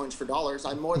my Bitcoins for dollars.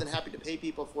 I'm more than happy to pay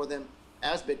people for them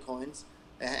as Bitcoins.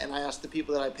 And I ask the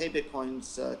people that I pay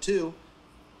Bitcoins to,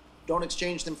 don't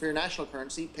exchange them for your national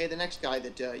currency. Pay the next guy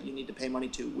that you need to pay money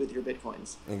to with your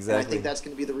Bitcoins. Exactly. And I think that's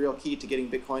going to be the real key to getting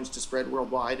Bitcoins to spread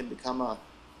worldwide and become a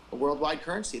worldwide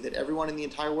currency that everyone in the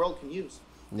entire world can use.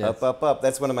 Yes. Up, up, up.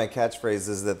 That's one of my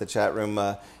catchphrases that the chat room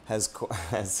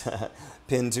has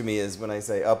pinned to me is when I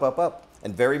say up, up, up,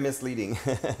 and very misleading.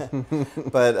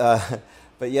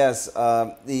 But yes,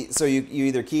 so you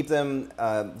either keep them,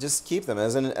 just keep them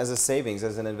as a savings,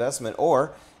 as an investment,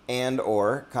 or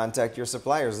contact your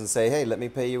suppliers and say, hey, let me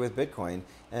pay you with Bitcoin,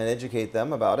 and educate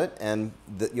them about it, and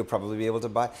you'll probably be able to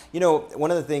buy. You know,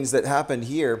 one of the things that happened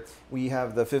here, we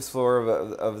have the 5th floor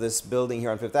of this building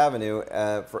here on 5th Avenue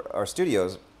for our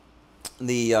studios.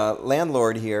 The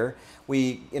landlord here,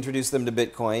 we introduced them to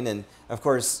Bitcoin, and of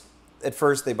course, at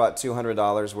first they bought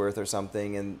 $200 worth or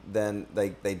something, and then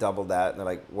they doubled that, and they're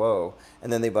like, whoa.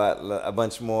 And then they bought a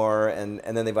bunch more, and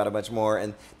then they bought a bunch more,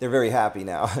 and they're very happy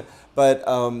now. But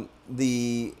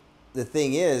the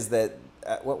thing is that,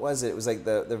 what was it? It was like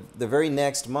the very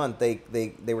next month, they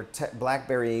were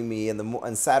BlackBerrying me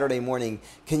on Saturday morning,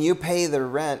 can you pay the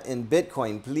rent in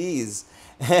Bitcoin, please?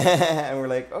 And we're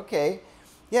like, okay,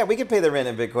 yeah, we can pay the rent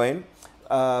in Bitcoin.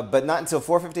 But not until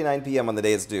 4:59 p.m. on the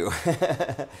day it's due,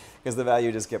 because the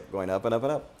value just kept going up and up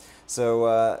and up.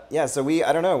 So yeah, so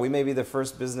I don't know, we may be the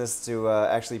first business to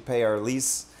actually pay our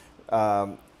lease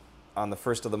on the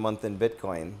first of the month in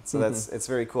Bitcoin. So it's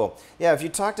very cool. Yeah, if you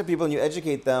talk to people and you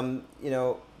educate them, you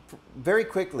know, very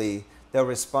quickly they'll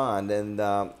respond,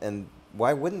 and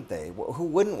why wouldn't they? Who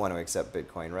wouldn't want to accept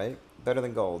Bitcoin, right? Better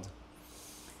than gold.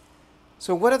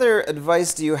 So what other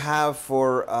advice do you have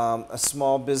for a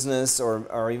small business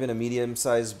or even a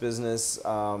medium-sized business?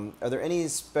 Are there any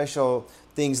special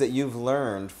things that you've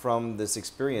learned from this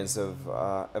experience of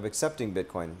accepting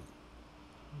Bitcoin?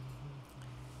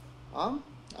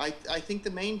 I think the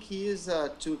main key is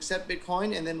to accept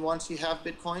Bitcoin, and then once you have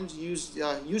Bitcoins, use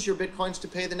your Bitcoins to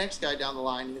pay the next guy down the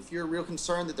line. And if you're real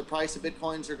concerned that the price of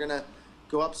Bitcoins are going to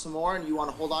go up some more and you want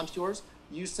to hold on to yours,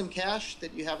 use some cash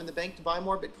that you have in the bank to buy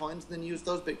more Bitcoins, and then use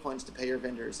those Bitcoins to pay your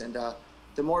vendors. And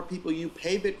the more people you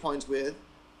pay Bitcoins with,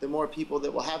 the more people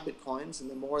that will have Bitcoins, and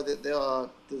the more that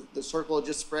the circle will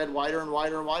just spread wider and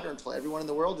wider and wider until everyone in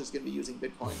the world is going to be using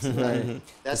Bitcoins. And,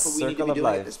 that's what we need to be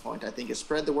doing at this point. I think is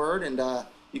spread the word, and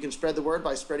you can spread the word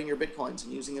by spreading your Bitcoins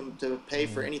and using them to pay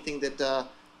for anything that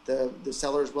the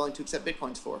seller is willing to accept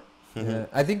Bitcoins for. Yeah,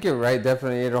 I think you're right.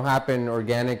 Definitely, it'll happen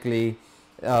organically.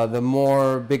 The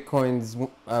more Bitcoins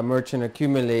a merchant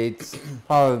accumulates,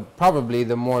 probably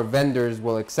the more vendors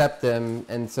will accept them,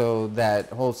 and so that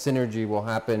whole synergy will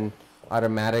happen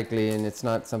automatically, and it's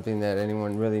not something that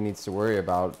anyone really needs to worry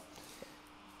about.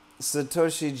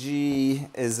 Satoshi G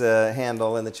is a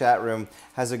handle in the chat room,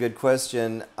 has a good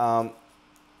question.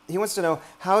 He wants to know,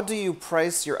 how do you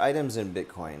price your items in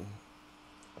Bitcoin?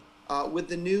 With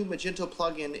the new Magento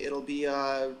plugin, it'll be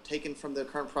taken from the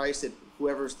current price at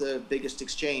whoever's the biggest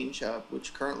exchange,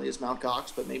 which currently is Mt.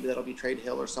 Gox, but maybe that'll be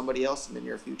TradeHill or somebody else in the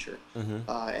near future.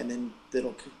 And then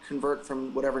it'll convert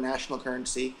from whatever national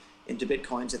currency into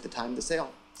Bitcoins at the time of the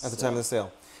sale. At the time of the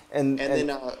sale. And then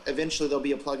eventually there'll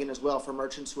be a plugin as well for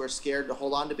merchants who are scared to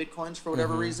hold on to Bitcoins for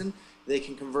whatever reason. They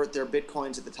can convert their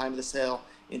Bitcoins at the time of the sale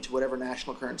into whatever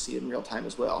national currency in real time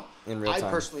as well. I'm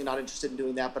personally not interested in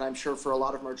doing that, but I'm sure for a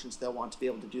lot of merchants they'll want to be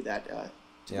able to do that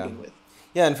to begin with.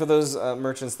 Yeah, and for those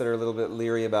merchants that are a little bit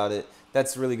leery about it,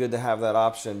 that's really good to have that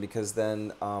option, because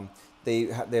then they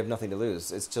have nothing to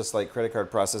lose. It's just like credit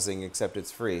card processing, except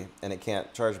it's free and it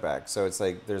can't charge back. So it's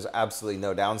like there's absolutely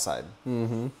no downside.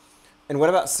 And what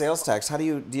about sales tax? How do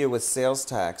you deal with sales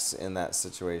tax in that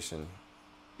situation?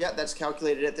 Yeah, that's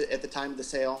calculated at the time of the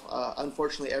sale.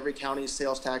 Unfortunately, every county's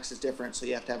sales tax is different, so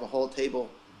you have to have a whole table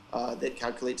that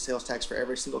calculates sales tax for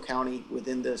every single county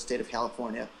within the state of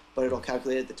California. But it'll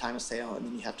calculate at the time of sale, and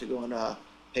then you have to go and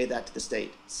pay that to the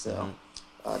state. So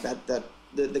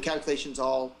the calculations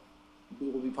all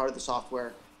will be part of the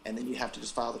software, and then you have to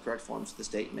just file the correct forms to the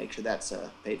state and make sure that's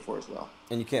paid for as well.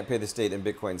 And you can't pay the state in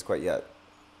Bitcoins quite yet.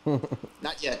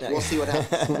 Not yet. We'll see what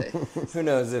happens today. Who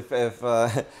knows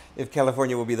if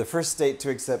California will be the first state to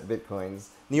accept Bitcoins.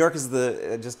 New York is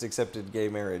the just accepted gay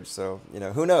marriage, so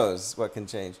who knows what can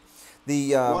change.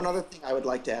 The one other thing I would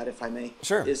like to add, if I may,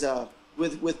 sure, is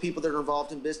with people that are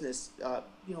involved in business,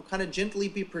 kind of gently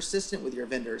be persistent with your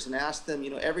vendors and ask them,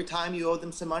 every time you owe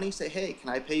them some money, say, hey, can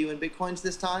I pay you in Bitcoins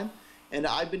this time? And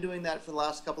I've been doing that for the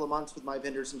last couple of months with my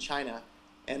vendors in China.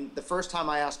 And the first time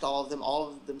I asked all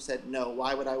of them said, no,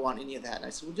 why would I want any of that? And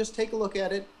I said, well, just take a look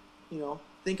at it,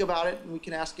 think about it, and we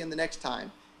can ask again the next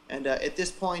time. And at this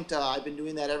point, I've been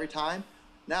doing that every time.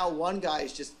 Now one guy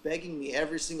is just begging me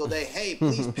every single day, hey,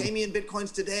 please pay me in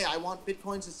Bitcoins today. I want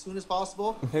Bitcoins as soon as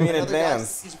possible. Pay me in Another advance. guy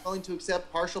says he's willing to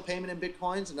accept partial payment in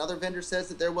Bitcoins. Another vendor says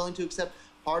that they're willing to accept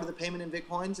part of the payment in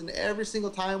Bitcoins. And every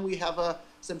single time we have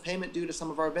some payment due to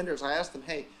some of our vendors, I ask them,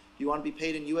 hey, do you want to be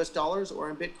paid in US dollars or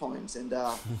in Bitcoins? And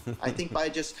I think by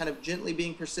just kind of gently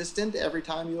being persistent, every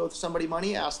time you owe somebody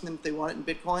money, asking them if they want it in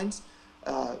Bitcoins,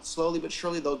 slowly but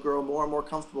surely they'll grow more and more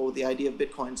comfortable with the idea of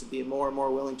Bitcoins and be more and more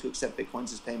willing to accept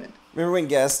Bitcoins as payment. Remember when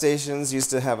gas stations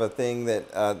used to have a thing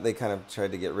that they kind of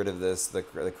tried to get rid of this? The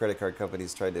credit card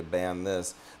companies tried to ban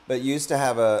this, but they used to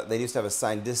have a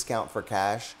signed discount for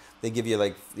cash. They give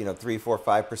you 3, 4,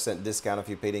 5% discount if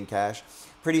you paid in cash.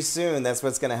 Pretty soon, that's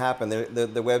what's going to happen.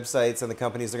 The websites and the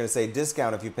companies are going to say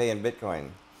discount if you pay in Bitcoin.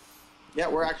 Yeah,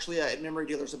 we're actually at Memory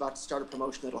Dealers about to start a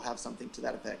promotion that'll have something to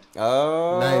that effect.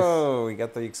 Oh, nice. We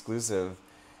got the exclusive.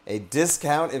 A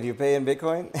discount if you pay in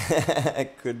Bitcoin?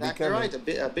 It could be coming. Right, a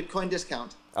Bitcoin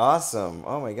discount. Awesome.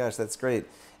 Oh my gosh, that's great.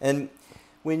 And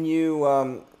when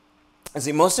you,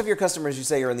 see, most of your customers you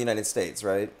say are in the United States,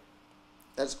 right?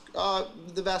 That's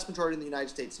the vast majority in the United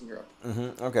States and Europe.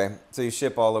 Okay, so you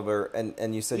ship all over,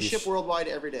 and you said we ship worldwide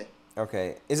every day.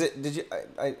 Okay,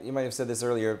 you might have said this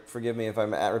earlier, forgive me if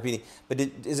I'm repeating, but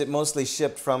is it mostly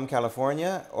shipped from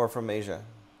California or from Asia?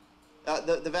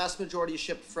 The vast majority is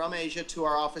shipped from Asia to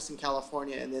our office in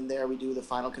California, and then there we do the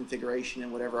final configuration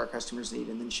and whatever our customers need,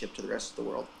 and then ship to the rest of the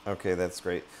world. Okay, that's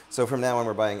great. So from now on,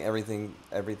 we're buying everything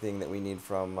that we need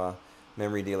from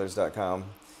memorydealers.com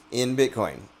in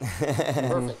Bitcoin.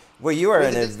 Perfect. Well, you are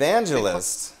an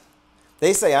evangelist.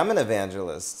 They say I'm an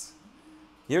evangelist.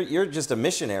 You're just a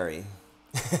missionary.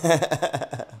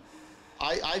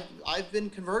 I've been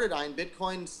converted.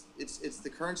 Bitcoin's it's the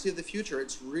currency of the future.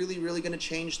 It's really going to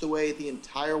change the way the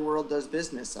entire world does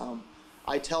business.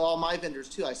 I tell all my vendors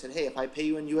too. I said, hey, if I pay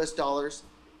you in US dollars,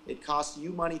 it costs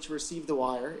you money to receive the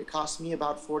wire. It costs me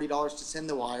about $40 to send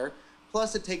the wire.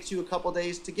 Plus, it takes you a couple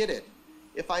days to get it.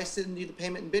 If I send you the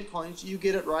payment in Bitcoins, you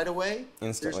get it right away.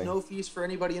 Instantly. There's no fees for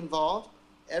anybody involved.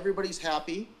 Everybody's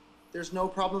happy. There's no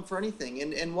problem for anything.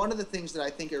 And one of the things that I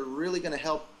think are really going to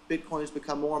help Bitcoins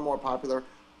become more and more popular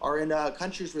are in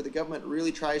countries where the government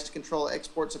really tries to control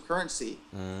exports of currency.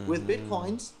 With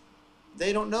Bitcoins,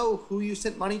 they don't know who you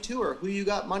sent money to or who you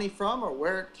got money from or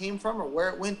where it came from or where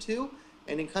it went to.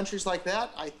 And in countries like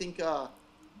that, I think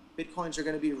Bitcoins are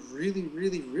going to be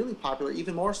really popular,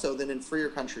 even more so than in freer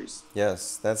countries.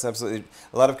 Yes, that's absolutely.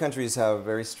 A lot of countries have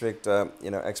very strict,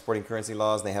 exporting currency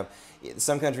laws. They have,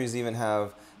 some countries even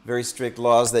have very strict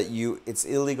laws that it's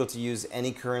illegal to use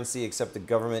any currency except the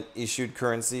government issued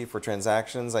currency for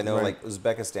transactions. I know like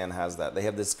Uzbekistan has that. They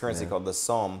have this currency called the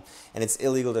Som, and it's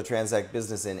illegal to transact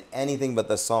business in anything but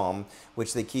the Som,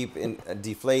 which they keep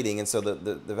deflating, and so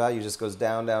the value just goes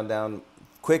down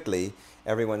quickly.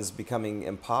 Everyone's becoming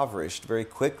impoverished very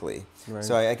quickly. Right.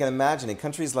 So I can imagine in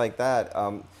countries like that,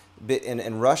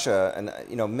 in Russia and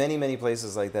many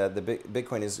places like that, the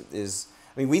Bitcoin is.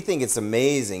 I mean, we think it's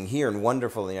amazing here and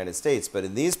wonderful in the United States, but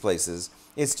in these places,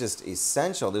 it's just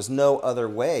essential. There's no other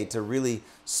way to really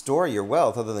store your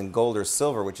wealth other than gold or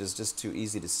silver, which is just too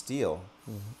easy to steal.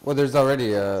 Well, there's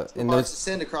already in those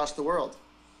send across the world.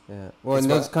 Yeah. Well, in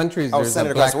those countries, there's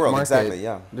a black market. Exactly.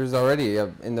 Yeah. There's already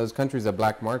in those countries a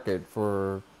black market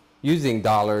for using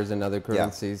dollars and other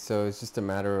currencies. Yeah. So it's just a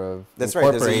matter of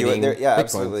incorporating Bitcoins.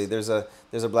 Absolutely. There's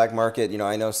a black market.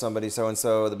 I know somebody so and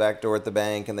so the back door at the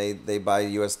bank, and they buy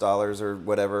U.S. dollars or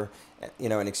whatever.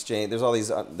 In exchange, there's all these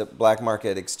the black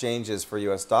market exchanges for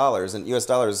U.S. dollars, and U.S.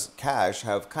 dollars cash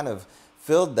have kind of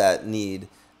filled that need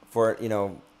for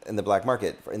in the black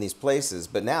market in these places.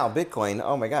 But now Bitcoin,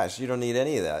 oh my gosh, you don't need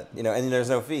any of that. And there's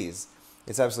no fees.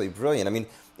 It's absolutely brilliant. I mean,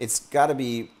 it's got to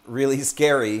be really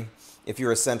scary if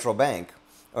you're a central bank,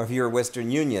 or if you're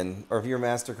Western Union, or if you're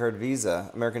MasterCard,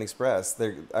 Visa, American Express.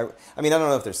 I mean, I don't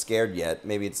know if they're scared yet.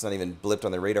 Maybe it's not even blipped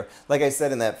on their radar. Like I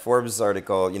said in that Forbes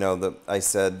article, I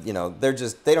said,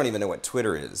 they don't even know what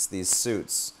Twitter is, these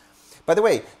suits. By the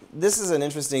way, this is an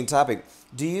interesting topic.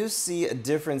 Do you see a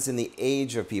difference in the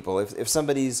age of people? If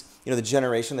somebody's, the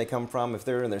generation they come from, if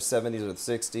they're in their 70s or their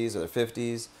 60s or their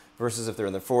 50s, versus if they're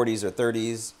in their 40s or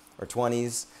 30s or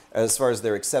 20s, as far as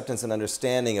their acceptance and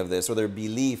understanding of this, or their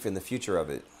belief in the future of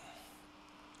it?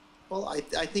 Well,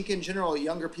 I think in general,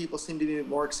 younger people seem to be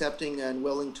more accepting and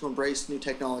willing to embrace new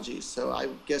technologies. So I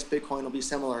guess Bitcoin will be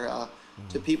similar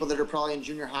to people that are probably in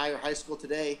junior high or high school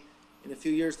today. In a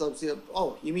few years, they'll say,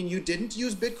 "Oh, you mean you didn't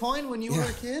use Bitcoin when you were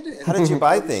a kid?" And how did you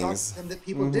buy things? And that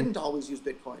people didn't always use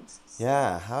Bitcoins.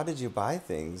 Yeah, how did you buy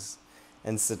things?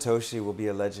 And Satoshi will be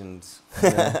a legend,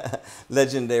 yeah.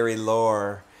 Legendary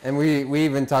lore. And we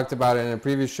even talked about it in a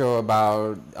previous show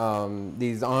about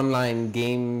these online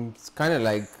games, kind of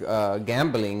like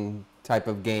gambling type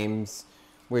of games,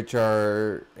 which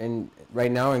are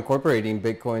right now incorporating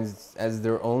Bitcoins as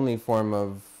their only form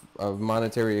of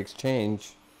monetary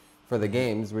exchange for the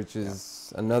games, which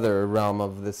is another realm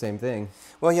of the same thing.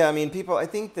 Well, yeah, I mean, I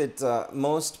think that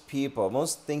most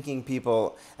thinking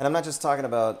people, and I'm not just talking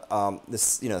about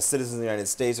citizens of the United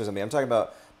States or something, I'm talking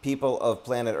about people of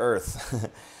planet Earth.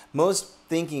 Most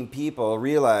thinking people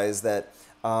realize that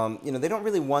they don't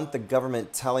really want the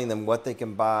government telling them what they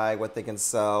can buy, what they can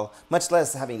sell, much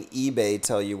less having eBay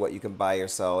tell you what you can buy or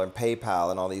sell, or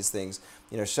PayPal and all these things.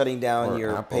 Shutting down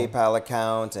your Apple PayPal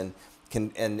account and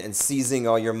seizing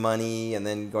all your money, and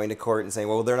then going to court and saying,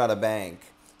 well, they're not a bank,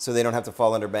 so they don't have to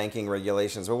fall under banking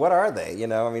regulations. Well, what are they?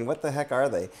 I mean, what the heck are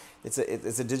they? It's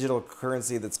a digital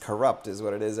currency that's corrupt, is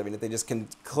what it is. I mean, if they just can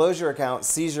close your account,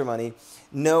 seize your money,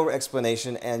 no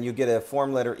explanation, and you get a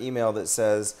form letter email that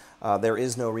says there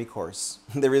is no recourse.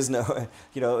 There is no,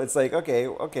 it's like,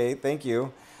 okay, thank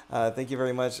you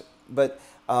very much. But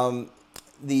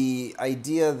the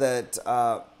idea that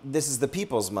this is the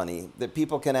people's money, that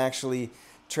people can actually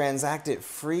transact it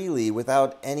freely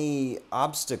without any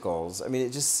obstacles. I mean,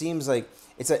 it just seems like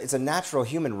it's a natural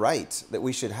human right that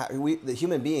we should the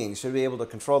human beings should be able to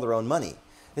control their own money.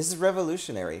 This is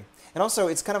revolutionary. And also,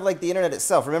 it's kind of like the internet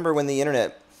itself. Remember when the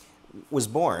internet was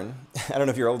born? I don't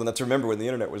know if you're old enough to remember when the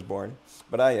internet was born,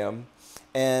 but I am.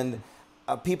 And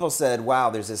people said, wow,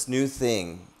 there's this new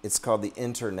thing. It's called the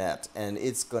internet, and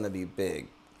it's going to be big.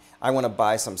 I want to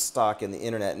buy some stock in the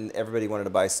internet, and everybody wanted to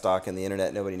buy stock in the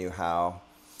internet. Nobody knew how.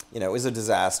 It was a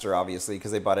disaster, obviously,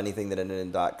 because they bought anything that ended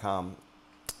in .com.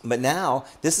 But now,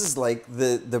 this is like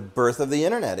the birth of the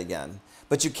internet again.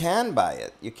 But you can buy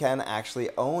it. You can actually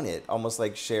own it, almost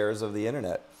like shares of the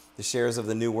internet, the shares of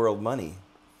the new world money.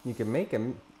 You can make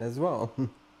them as well.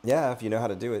 Yeah, if you know how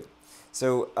to do it.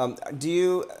 So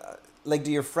do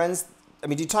your friends,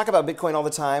 do you talk about Bitcoin all the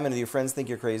time, and do your friends think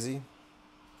you're crazy?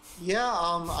 Yeah,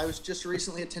 I was just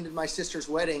recently attended my sister's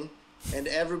wedding, and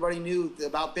everybody knew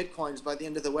about Bitcoins by the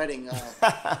end of the wedding.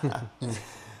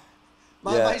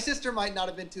 My sister might not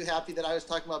have been too happy that I was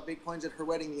talking about Bitcoins at her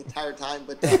wedding the entire time,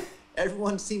 but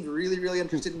everyone seemed really, really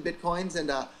interested in Bitcoins,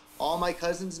 and all my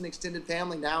cousins and extended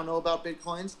family now know about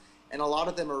Bitcoins, and a lot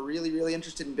of them are really, really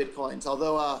interested in Bitcoins.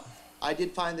 Although I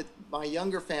did find that my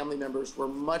younger family members were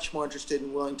much more interested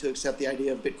and willing to accept the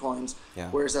idea of Bitcoins,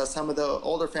 whereas some of the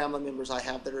older family members I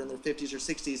have that are in their 50s or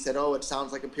 60s said, oh, it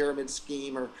sounds like a pyramid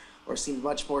scheme, or seemed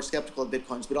much more skeptical of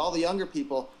Bitcoins. But all the younger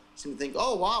people seem to think,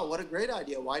 oh, wow, what a great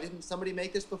idea. Why didn't somebody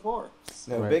make this before?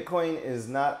 No, right. Bitcoin is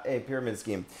not a pyramid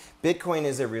scheme. Bitcoin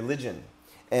is a religion.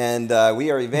 And we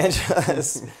are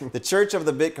evangelists, the church of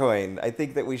the Bitcoin. I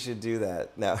think that we should do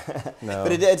that. No.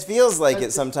 But it feels like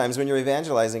it sometimes when you're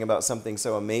evangelizing about something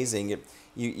so amazing.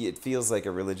 It feels like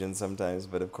a religion sometimes,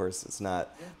 but of course it's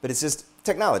not. Yeah. But it's just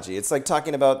technology. It's like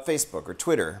talking about Facebook or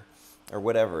Twitter. or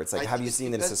whatever. It's like, I have think you it's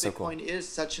seen that because it's so cool? Bitcoin is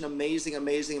such an amazing,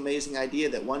 amazing, amazing idea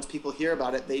that once people hear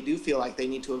about it, they do feel like they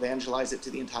need to evangelize it to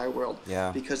the entire world.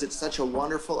 Yeah. Because it's such a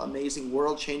wonderful, amazing,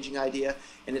 world-changing idea,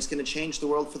 and it's going to change the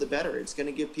world for the better. It's going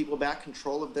to give people back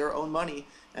control of their own money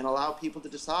and allow people to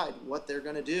decide what they're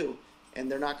going to do. And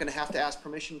they're not going to have to ask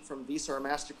permission from Visa or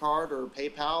MasterCard or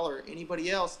PayPal or anybody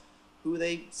else who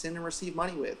they send and receive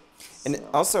money with. And So,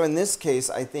 also in this case,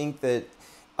 I think that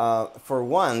for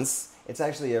once, it's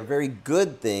actually a very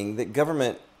good thing that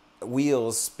government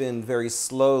wheels spin very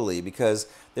slowly, because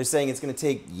they're saying it's going to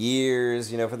take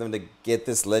years, you know, for them to get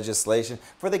this legislation,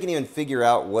 before they can even figure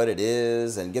out what it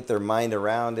is and get their mind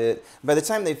around it. By the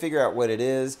time they figure out what it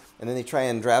is, and then they try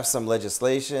and draft some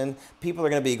legislation, people are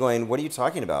going to be going, what are you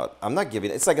talking about? I'm not giving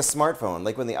it. It's like a smartphone,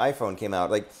 like when the iPhone came out,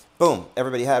 like, boom,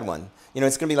 everybody had one. You know,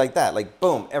 it's going to be like that. Like,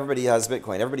 boom, everybody has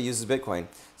Bitcoin. Everybody uses Bitcoin.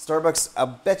 Starbucks, I'll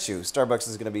bet you Starbucks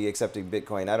is going to be accepting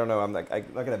Bitcoin. I don't know. I'm not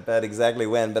going to bet exactly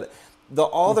when, but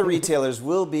all the retailers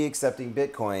will be accepting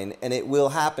Bitcoin, and it will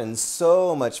happen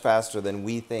so much faster than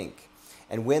we think.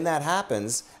 And when that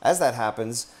happens, as that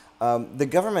happens, the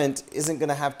government isn't going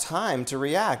to have time to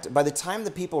react. By the time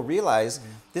the people realize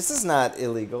this is not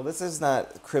illegal, this is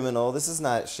not criminal, this is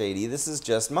not shady, this is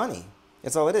just money.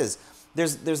 That's all it is.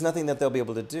 There's nothing that they'll be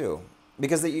able to do,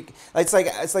 because it's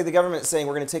like the government saying,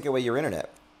 we're going to take away your internet,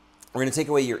 we're going to take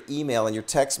away your email and your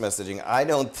text messaging. I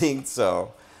don't think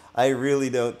so. I really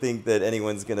don't think that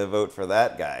anyone's going to vote for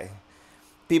that guy.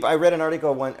 People, I read an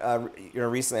article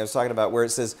recently I was talking about, where it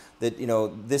says that, you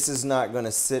know, this is not going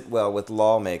to sit well with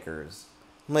lawmakers.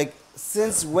 I'm like,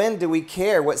 since when do we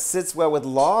care what sits well with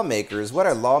lawmakers? What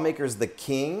are lawmakers, the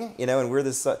king? You know, and we're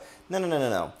the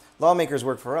no. Lawmakers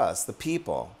work for us, the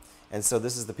people. And so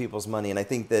this is the people's money. And I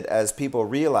think that as people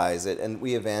realize it and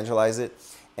we evangelize it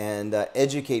and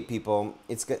educate people,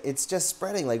 it's just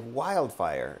spreading like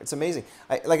wildfire. It's amazing.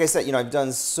 Like I said, you know, I've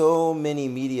done so many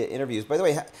media interviews. By the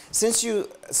way, since you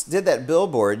did that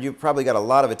billboard, you probably got a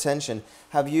lot of attention.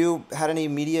 Have you had any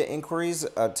media inquiries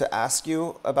to ask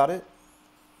you about it?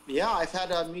 yeah, I've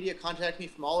had media contact me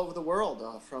from all over the world,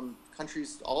 from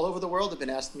countries all over the world have been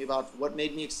asking me about what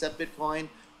made me accept Bitcoin,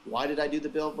 why did I do the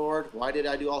billboard, why did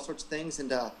I do all sorts of things,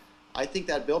 and I think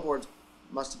that billboard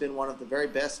must have been one of the very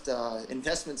best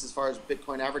investments as far as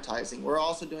Bitcoin advertising. We're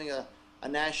also doing a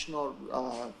national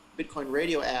Bitcoin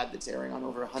radio ad that's airing on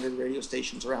over 100 radio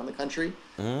stations around the country.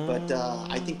 But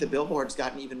I think the billboard's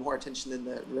gotten even more attention than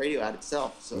the radio ad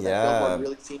itself. So that billboard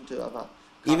really seemed to have caught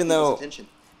even though people's attention.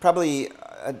 Probably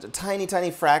a tiny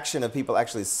fraction of people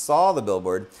actually saw the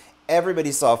billboard,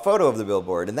 everybody saw a photo of the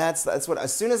billboard. And that's what,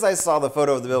 as soon as I saw the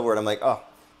photo of the billboard, I'm like, oh,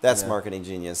 that's marketing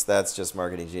genius. That's just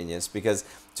marketing genius, because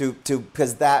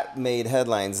because that made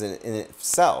headlines in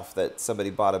itself, that somebody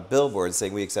bought a billboard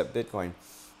saying we accept Bitcoin.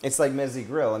 It's like Mezzi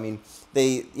Grill. I mean,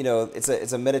 they, you know, it's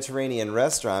a Mediterranean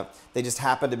restaurant. They just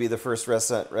happen to be the first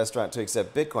restaurant to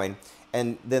accept Bitcoin,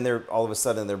 and then they're all of a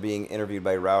sudden they're being interviewed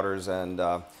by Reuters and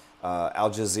Al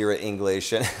Jazeera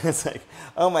English, and it's like,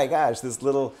 oh my gosh, this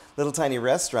little tiny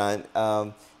restaurant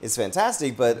is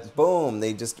fantastic, but boom,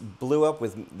 they just blew up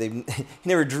with, they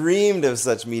never dreamed of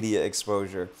such media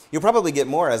exposure. You'll probably get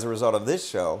more as a result of this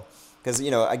show, because,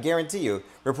 you know, I guarantee you,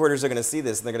 reporters are going to see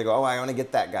this and they're going to go, oh, I want to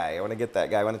get that guy, I want to get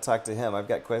that guy, I want to talk to him, I've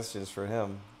got questions for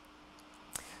him.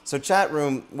 So chat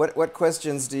room, what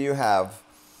questions do you have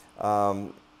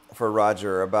for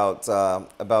Roger about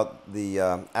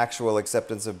the actual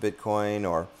acceptance of Bitcoin,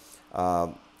 or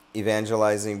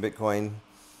evangelizing Bitcoin?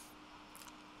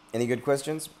 Any good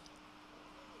questions?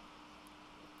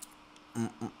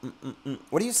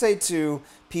 What do you say to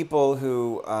people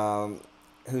who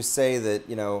say that,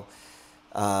 you know,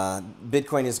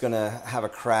 Bitcoin is going to have a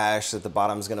crash, that the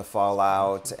bottom's going to fall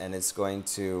out, and it's going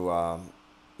to,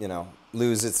 you know,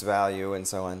 lose its value and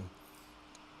so on?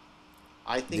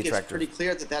 I think it's pretty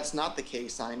clear that that's not the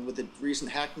case. With the recent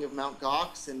hacking of Mt.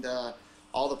 Gox and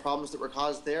all the problems that were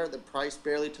caused there, the price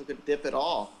barely took a dip at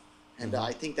all. And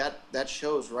I think that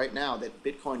shows right now that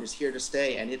Bitcoin is here to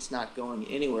stay, and it's not going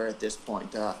anywhere at this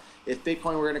point. If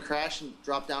Bitcoin were going to crash and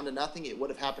drop down to nothing, it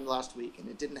would have happened last week, and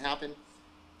it didn't happen.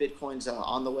 Bitcoin's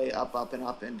on the way up, up, and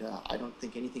up, and I don't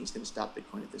think anything's going to stop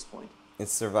Bitcoin at this point.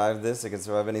 It's survived this. It can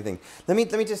survive anything. Let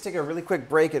me just take a really quick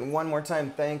break and one more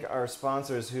time thank our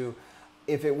sponsors who,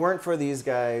 if it weren't for these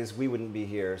guys, we wouldn't be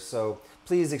here. So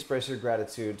please express your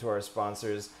gratitude to our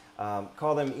sponsors.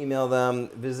 Call them, email them,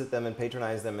 visit them, and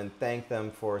patronize them, and thank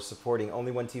them for supporting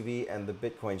Only One TV and The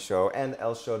Bitcoin Show, and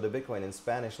El Show de Bitcoin in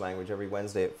Spanish language every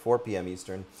Wednesday at 4 p.m.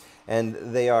 Eastern.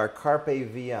 And they are Carpe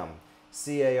VM,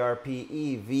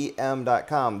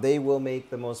 CARPEVM.com. They will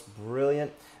make the most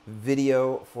brilliant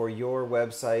video for your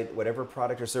website, whatever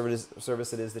product or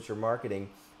service it is that you're marketing,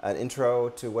 an intro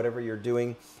to whatever you're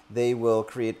doing. They will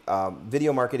create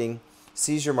video marketing,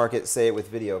 seize your market, say it with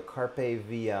video,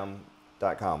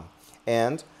 carpevm.com.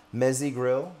 And Mezzi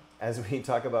Grill, as we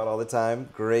talk about all the time,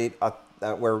 great,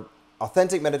 where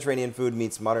authentic Mediterranean food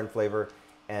meets modern flavor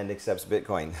and accepts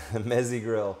Bitcoin. Mezzi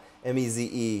Grill,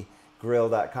 M-E-Z-E,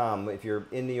 grill.com. If you're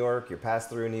in New York, you're passed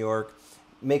through New York,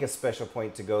 make a special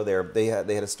point to go there. They had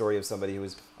a story of somebody who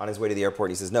was on his way to the airport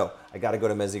and he says, no, I got to go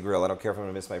to Mezzi Grill. I don't care if I'm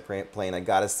going to miss my plane. I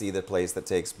got to see the place that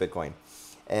takes Bitcoin.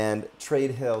 And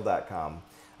tradehill.com.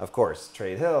 Of course,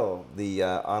 TradeHill, the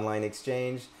online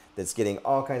exchange that's getting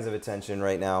all kinds of attention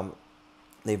right now.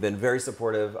 They've been very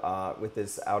supportive with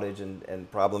this outage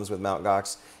and problems with Mt.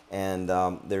 Gox, and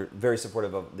they're very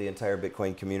supportive of the entire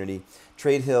Bitcoin community.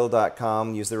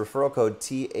 Tradehill.com, use the referral code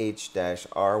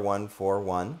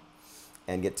TH-R141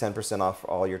 and get 10% off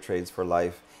all your trades for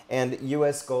life. And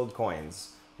US Gold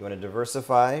Coins. You want to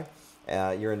diversify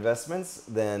your investments?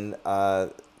 Then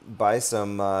buy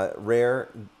some rare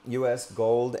US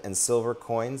gold and silver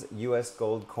coins,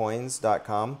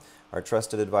 usgoldcoins.com. Our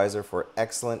trusted advisor for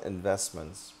excellent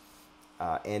investments.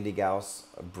 Andy Gauss,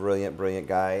 a brilliant, brilliant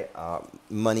guy,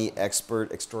 money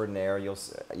expert extraordinaire.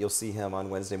 You'll see him on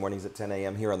Wednesday mornings at 10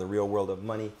 a.m. here on The Real World of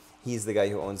Money. He's the guy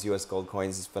who owns US Gold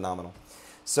Coins. He's phenomenal.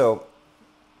 So,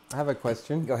 I have a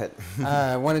question. Go ahead.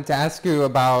 I wanted to ask you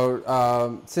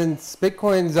about, since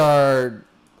Bitcoins are,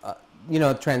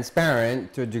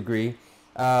 transparent to a degree,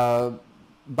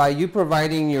 by you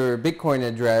providing your Bitcoin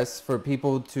address for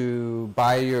people to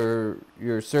buy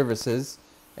your services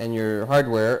and your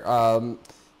hardware,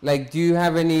 do you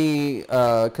have any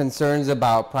concerns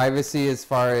about privacy as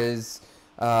far as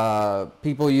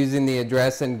people using the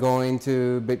address and going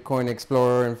to Bitcoin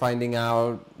Explorer and finding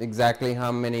out exactly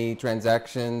how many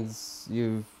transactions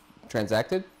you've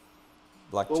transacted?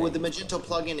 Blockchain. Well, with the Magento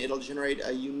plugin, it'll generate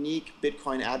a unique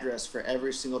Bitcoin address for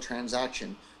every single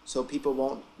transaction. So people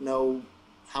won't know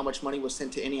how much money was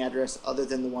sent to any address other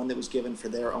than the one that was given for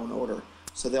their own order.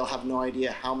 So they'll have no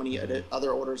idea how many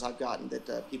other orders I've gotten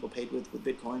that people paid with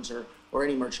Bitcoins or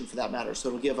any merchant for that matter. So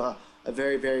it'll give a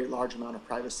very, very large amount of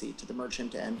privacy to the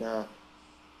merchant, and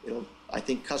I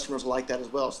think customers will like that as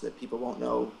well, so that people won't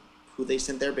know who they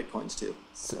sent their Bitcoins to.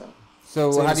 So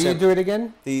how do you do it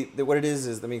again? What it is,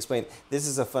 let me explain. This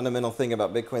is a fundamental thing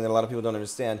about Bitcoin that a lot of people don't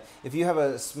understand. If you have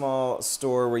a small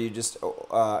store where you just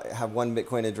have one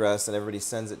Bitcoin address and everybody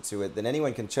sends it to it, then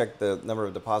anyone can check the number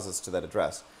of deposits to that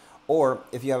address. Or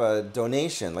if you have a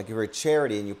donation, like you're a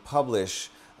charity and you publish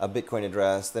a Bitcoin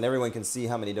address, then everyone can see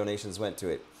how many donations went to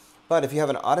it. But if you have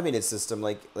an automated system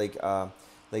like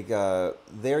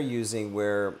they're using,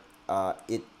 where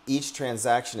each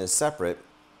transaction is separate,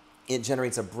 it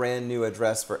generates a brand new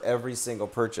address for every single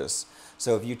purchase.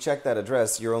 So if you check that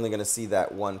address, you're only going to see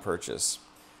that one purchase.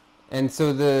 And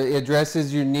so the address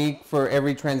is unique for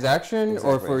every transaction,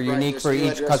 Exactly. or for unique for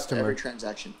each customer? Every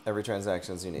transaction. Every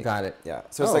transaction is unique. Got it. Yeah.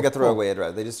 So it's like a throwaway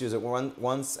address. They just use it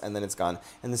once and then it's gone.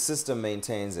 And the system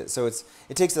maintains it. So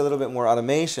it takes a little bit more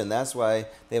automation. That's why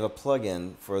they have a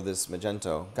plugin for this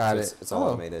Magento. Got so it. It's all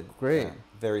automated. Great. Yeah,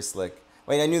 very slick.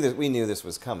 Wait, we knew this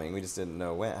was coming. We just didn't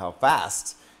know how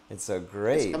fast. It's so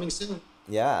great. It's coming soon.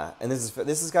 Yeah, and this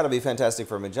has got to be fantastic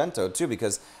for Magento too,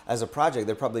 because as a project,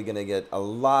 they're probably going to get a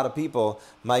lot of people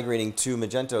migrating to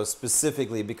Magento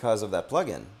specifically because of that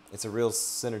plugin. It's a real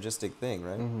synergistic thing,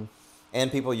 right? Mm-hmm.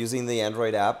 And people using the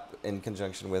Android app in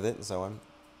conjunction with it and so on.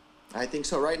 I think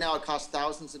so. Right now, it costs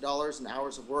thousands of dollars and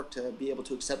hours of work to be able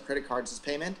to accept credit cards as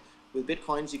payment. With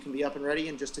Bitcoins, you can be up and ready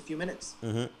in just a few minutes.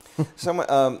 Mm-hmm.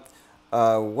 Someone,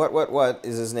 what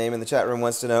is his name in the chat room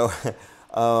wants to know.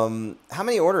 How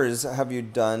many orders have you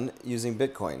done using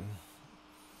Bitcoin?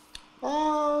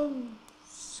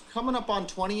 Coming up on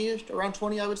 20-ish, around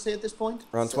 20, I would say at this point.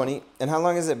 Around 20. And how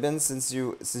long has it been since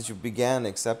you began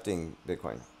accepting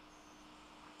Bitcoin?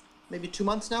 Maybe 2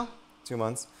 months now. 2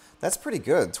 months. That's pretty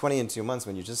good. 20 in 2 months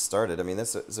when you just started. I mean,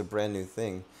 that's a brand new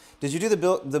thing. Did you do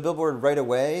the billboard right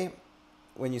away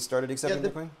when you started accepting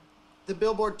Bitcoin? The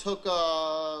billboard took,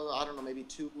 I don't know, maybe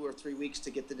 2 or 3 weeks to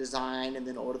get the design and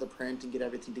then order the print and get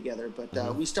everything together.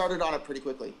 But we started on it pretty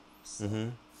quickly. So. Mm-hmm.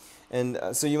 And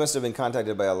so you must have been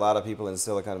contacted by a lot of people in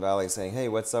Silicon Valley saying, hey,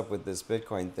 what's up with this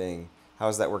Bitcoin thing?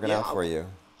 How's that working out for you?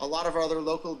 A lot of our other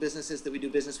local businesses that we do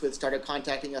business with started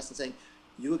contacting us and saying,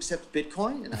 you accept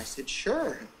Bitcoin? And I said,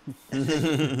 sure.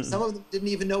 Some of them didn't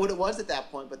even know what it was at that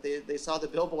point, but they saw the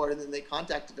billboard and then they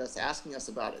contacted us asking us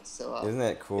about it. So isn't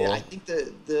that cool? Yeah, I think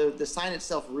the sign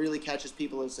itself really catches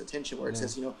people's attention, where it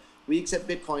says, we accept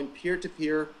Bitcoin,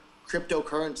 peer-to-peer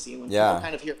cryptocurrency. And when people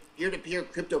kind of hear peer-to-peer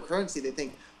cryptocurrency, they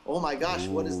think, oh my gosh,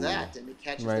 what is that? And it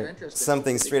catches their Right. interest.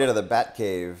 Something straight out of the Bat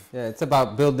Cave. Yeah, it's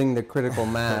about building the critical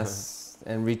mass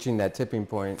and reaching that tipping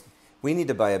point. We need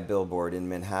to buy a billboard in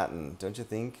Manhattan, don't you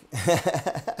think?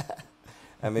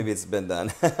 Maybe it's been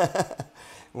done.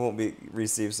 Won't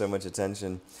receive so much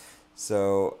attention.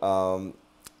 So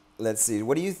let's see.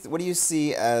 What do you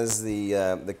see as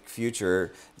the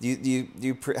future? Do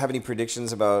you have any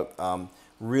predictions about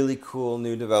really cool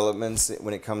new developments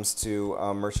when it comes to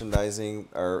merchandising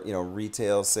or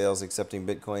retail sales accepting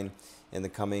Bitcoin in the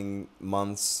coming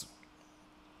months?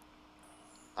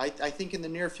 I think in the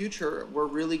near future, we're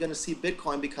really going to see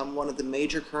Bitcoin become one of the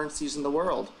major currencies in the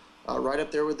world, right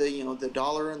up there with the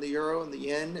dollar and the euro and the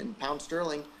yen and pound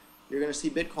sterling. You're going to see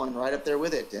Bitcoin right up there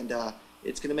with it, and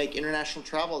it's going to make international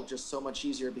travel just so much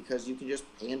easier because you can just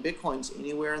pay in Bitcoins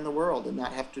anywhere in the world and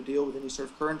not have to deal with any sort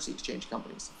of currency exchange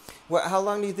companies. Well, how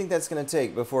long do you think that's going to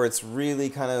take before it's really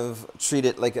kind of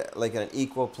treated like an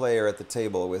equal player at the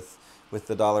table with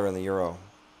the dollar and the euro?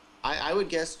 I would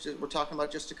guess we're talking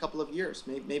about just a couple of years,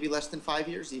 maybe less than 5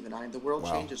 years even. The world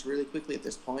Wow. changes really quickly at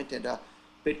this point, and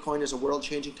Bitcoin is a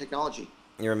world-changing technology.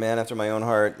 You're a man after my own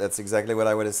heart. That's exactly what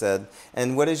I would have said.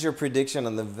 And what is your prediction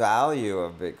on the value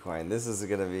of Bitcoin? This is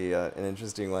going to be an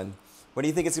interesting one. What do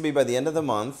you think it's going to be by the end of the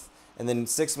month, and then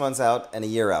 6 months out and a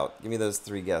year out? Give me those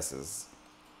 3 guesses.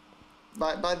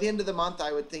 By the end of the month,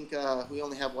 I would think we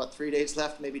only have 3 days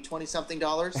left, maybe $20-something.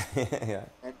 Yeah.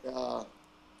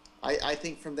 And I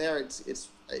think from there,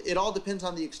 it all depends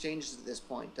on the exchanges at this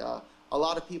point. A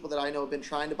lot of people that I know have been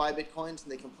trying to buy Bitcoins,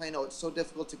 and they complain, oh, it's so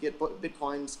difficult to get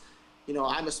Bitcoins.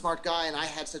 I'm a smart guy, and I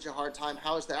had such a hard time.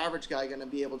 How is the average guy going to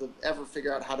be able to ever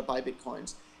figure out how to buy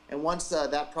Bitcoins? And once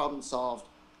that problem's solved,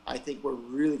 I think we're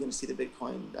really going to see the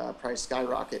Bitcoin price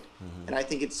skyrocket. Mm-hmm. And I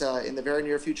think it's in the very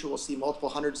near future, we'll see multiple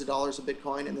hundreds of dollars of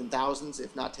Bitcoin, and then thousands,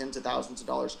 if not tens of thousands of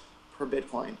dollars per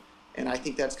Bitcoin. And I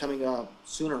think that's coming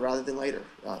sooner rather than later.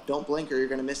 Don't blink or you're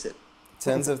going to miss it.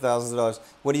 Tens of thousands of dollars.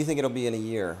 What do you think it'll be in a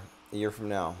year from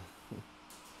now?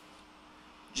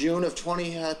 June of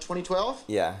 2012?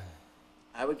 Yeah.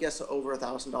 I would guess over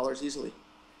 $1,000 easily.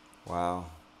 Wow.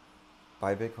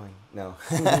 Buy Bitcoin? No.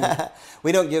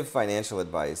 We don't give financial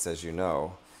advice, as you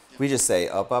know. We just say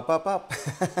up, up, up, up.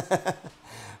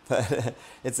 But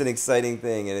it's an exciting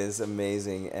thing. It is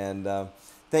amazing. And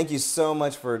thank you so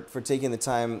much for taking the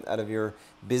time out of your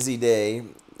busy day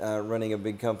running a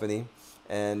big company.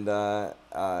 And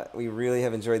we really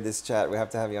have enjoyed this chat. We have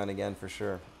to have you on again for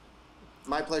sure.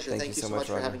 My pleasure. Thank you so much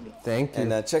for Roger. having me. Thank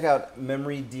you. And check out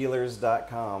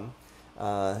memorydealers.com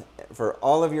for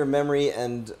all of your memory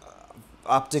and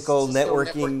optical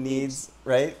networking needs,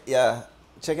 right? Yeah.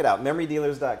 Check it out,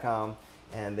 memorydealers.com,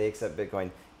 and they accept Bitcoin.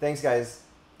 Thanks, guys.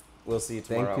 We'll see you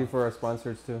tomorrow. Thank you for our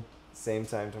sponsors, too. Same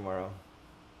time tomorrow.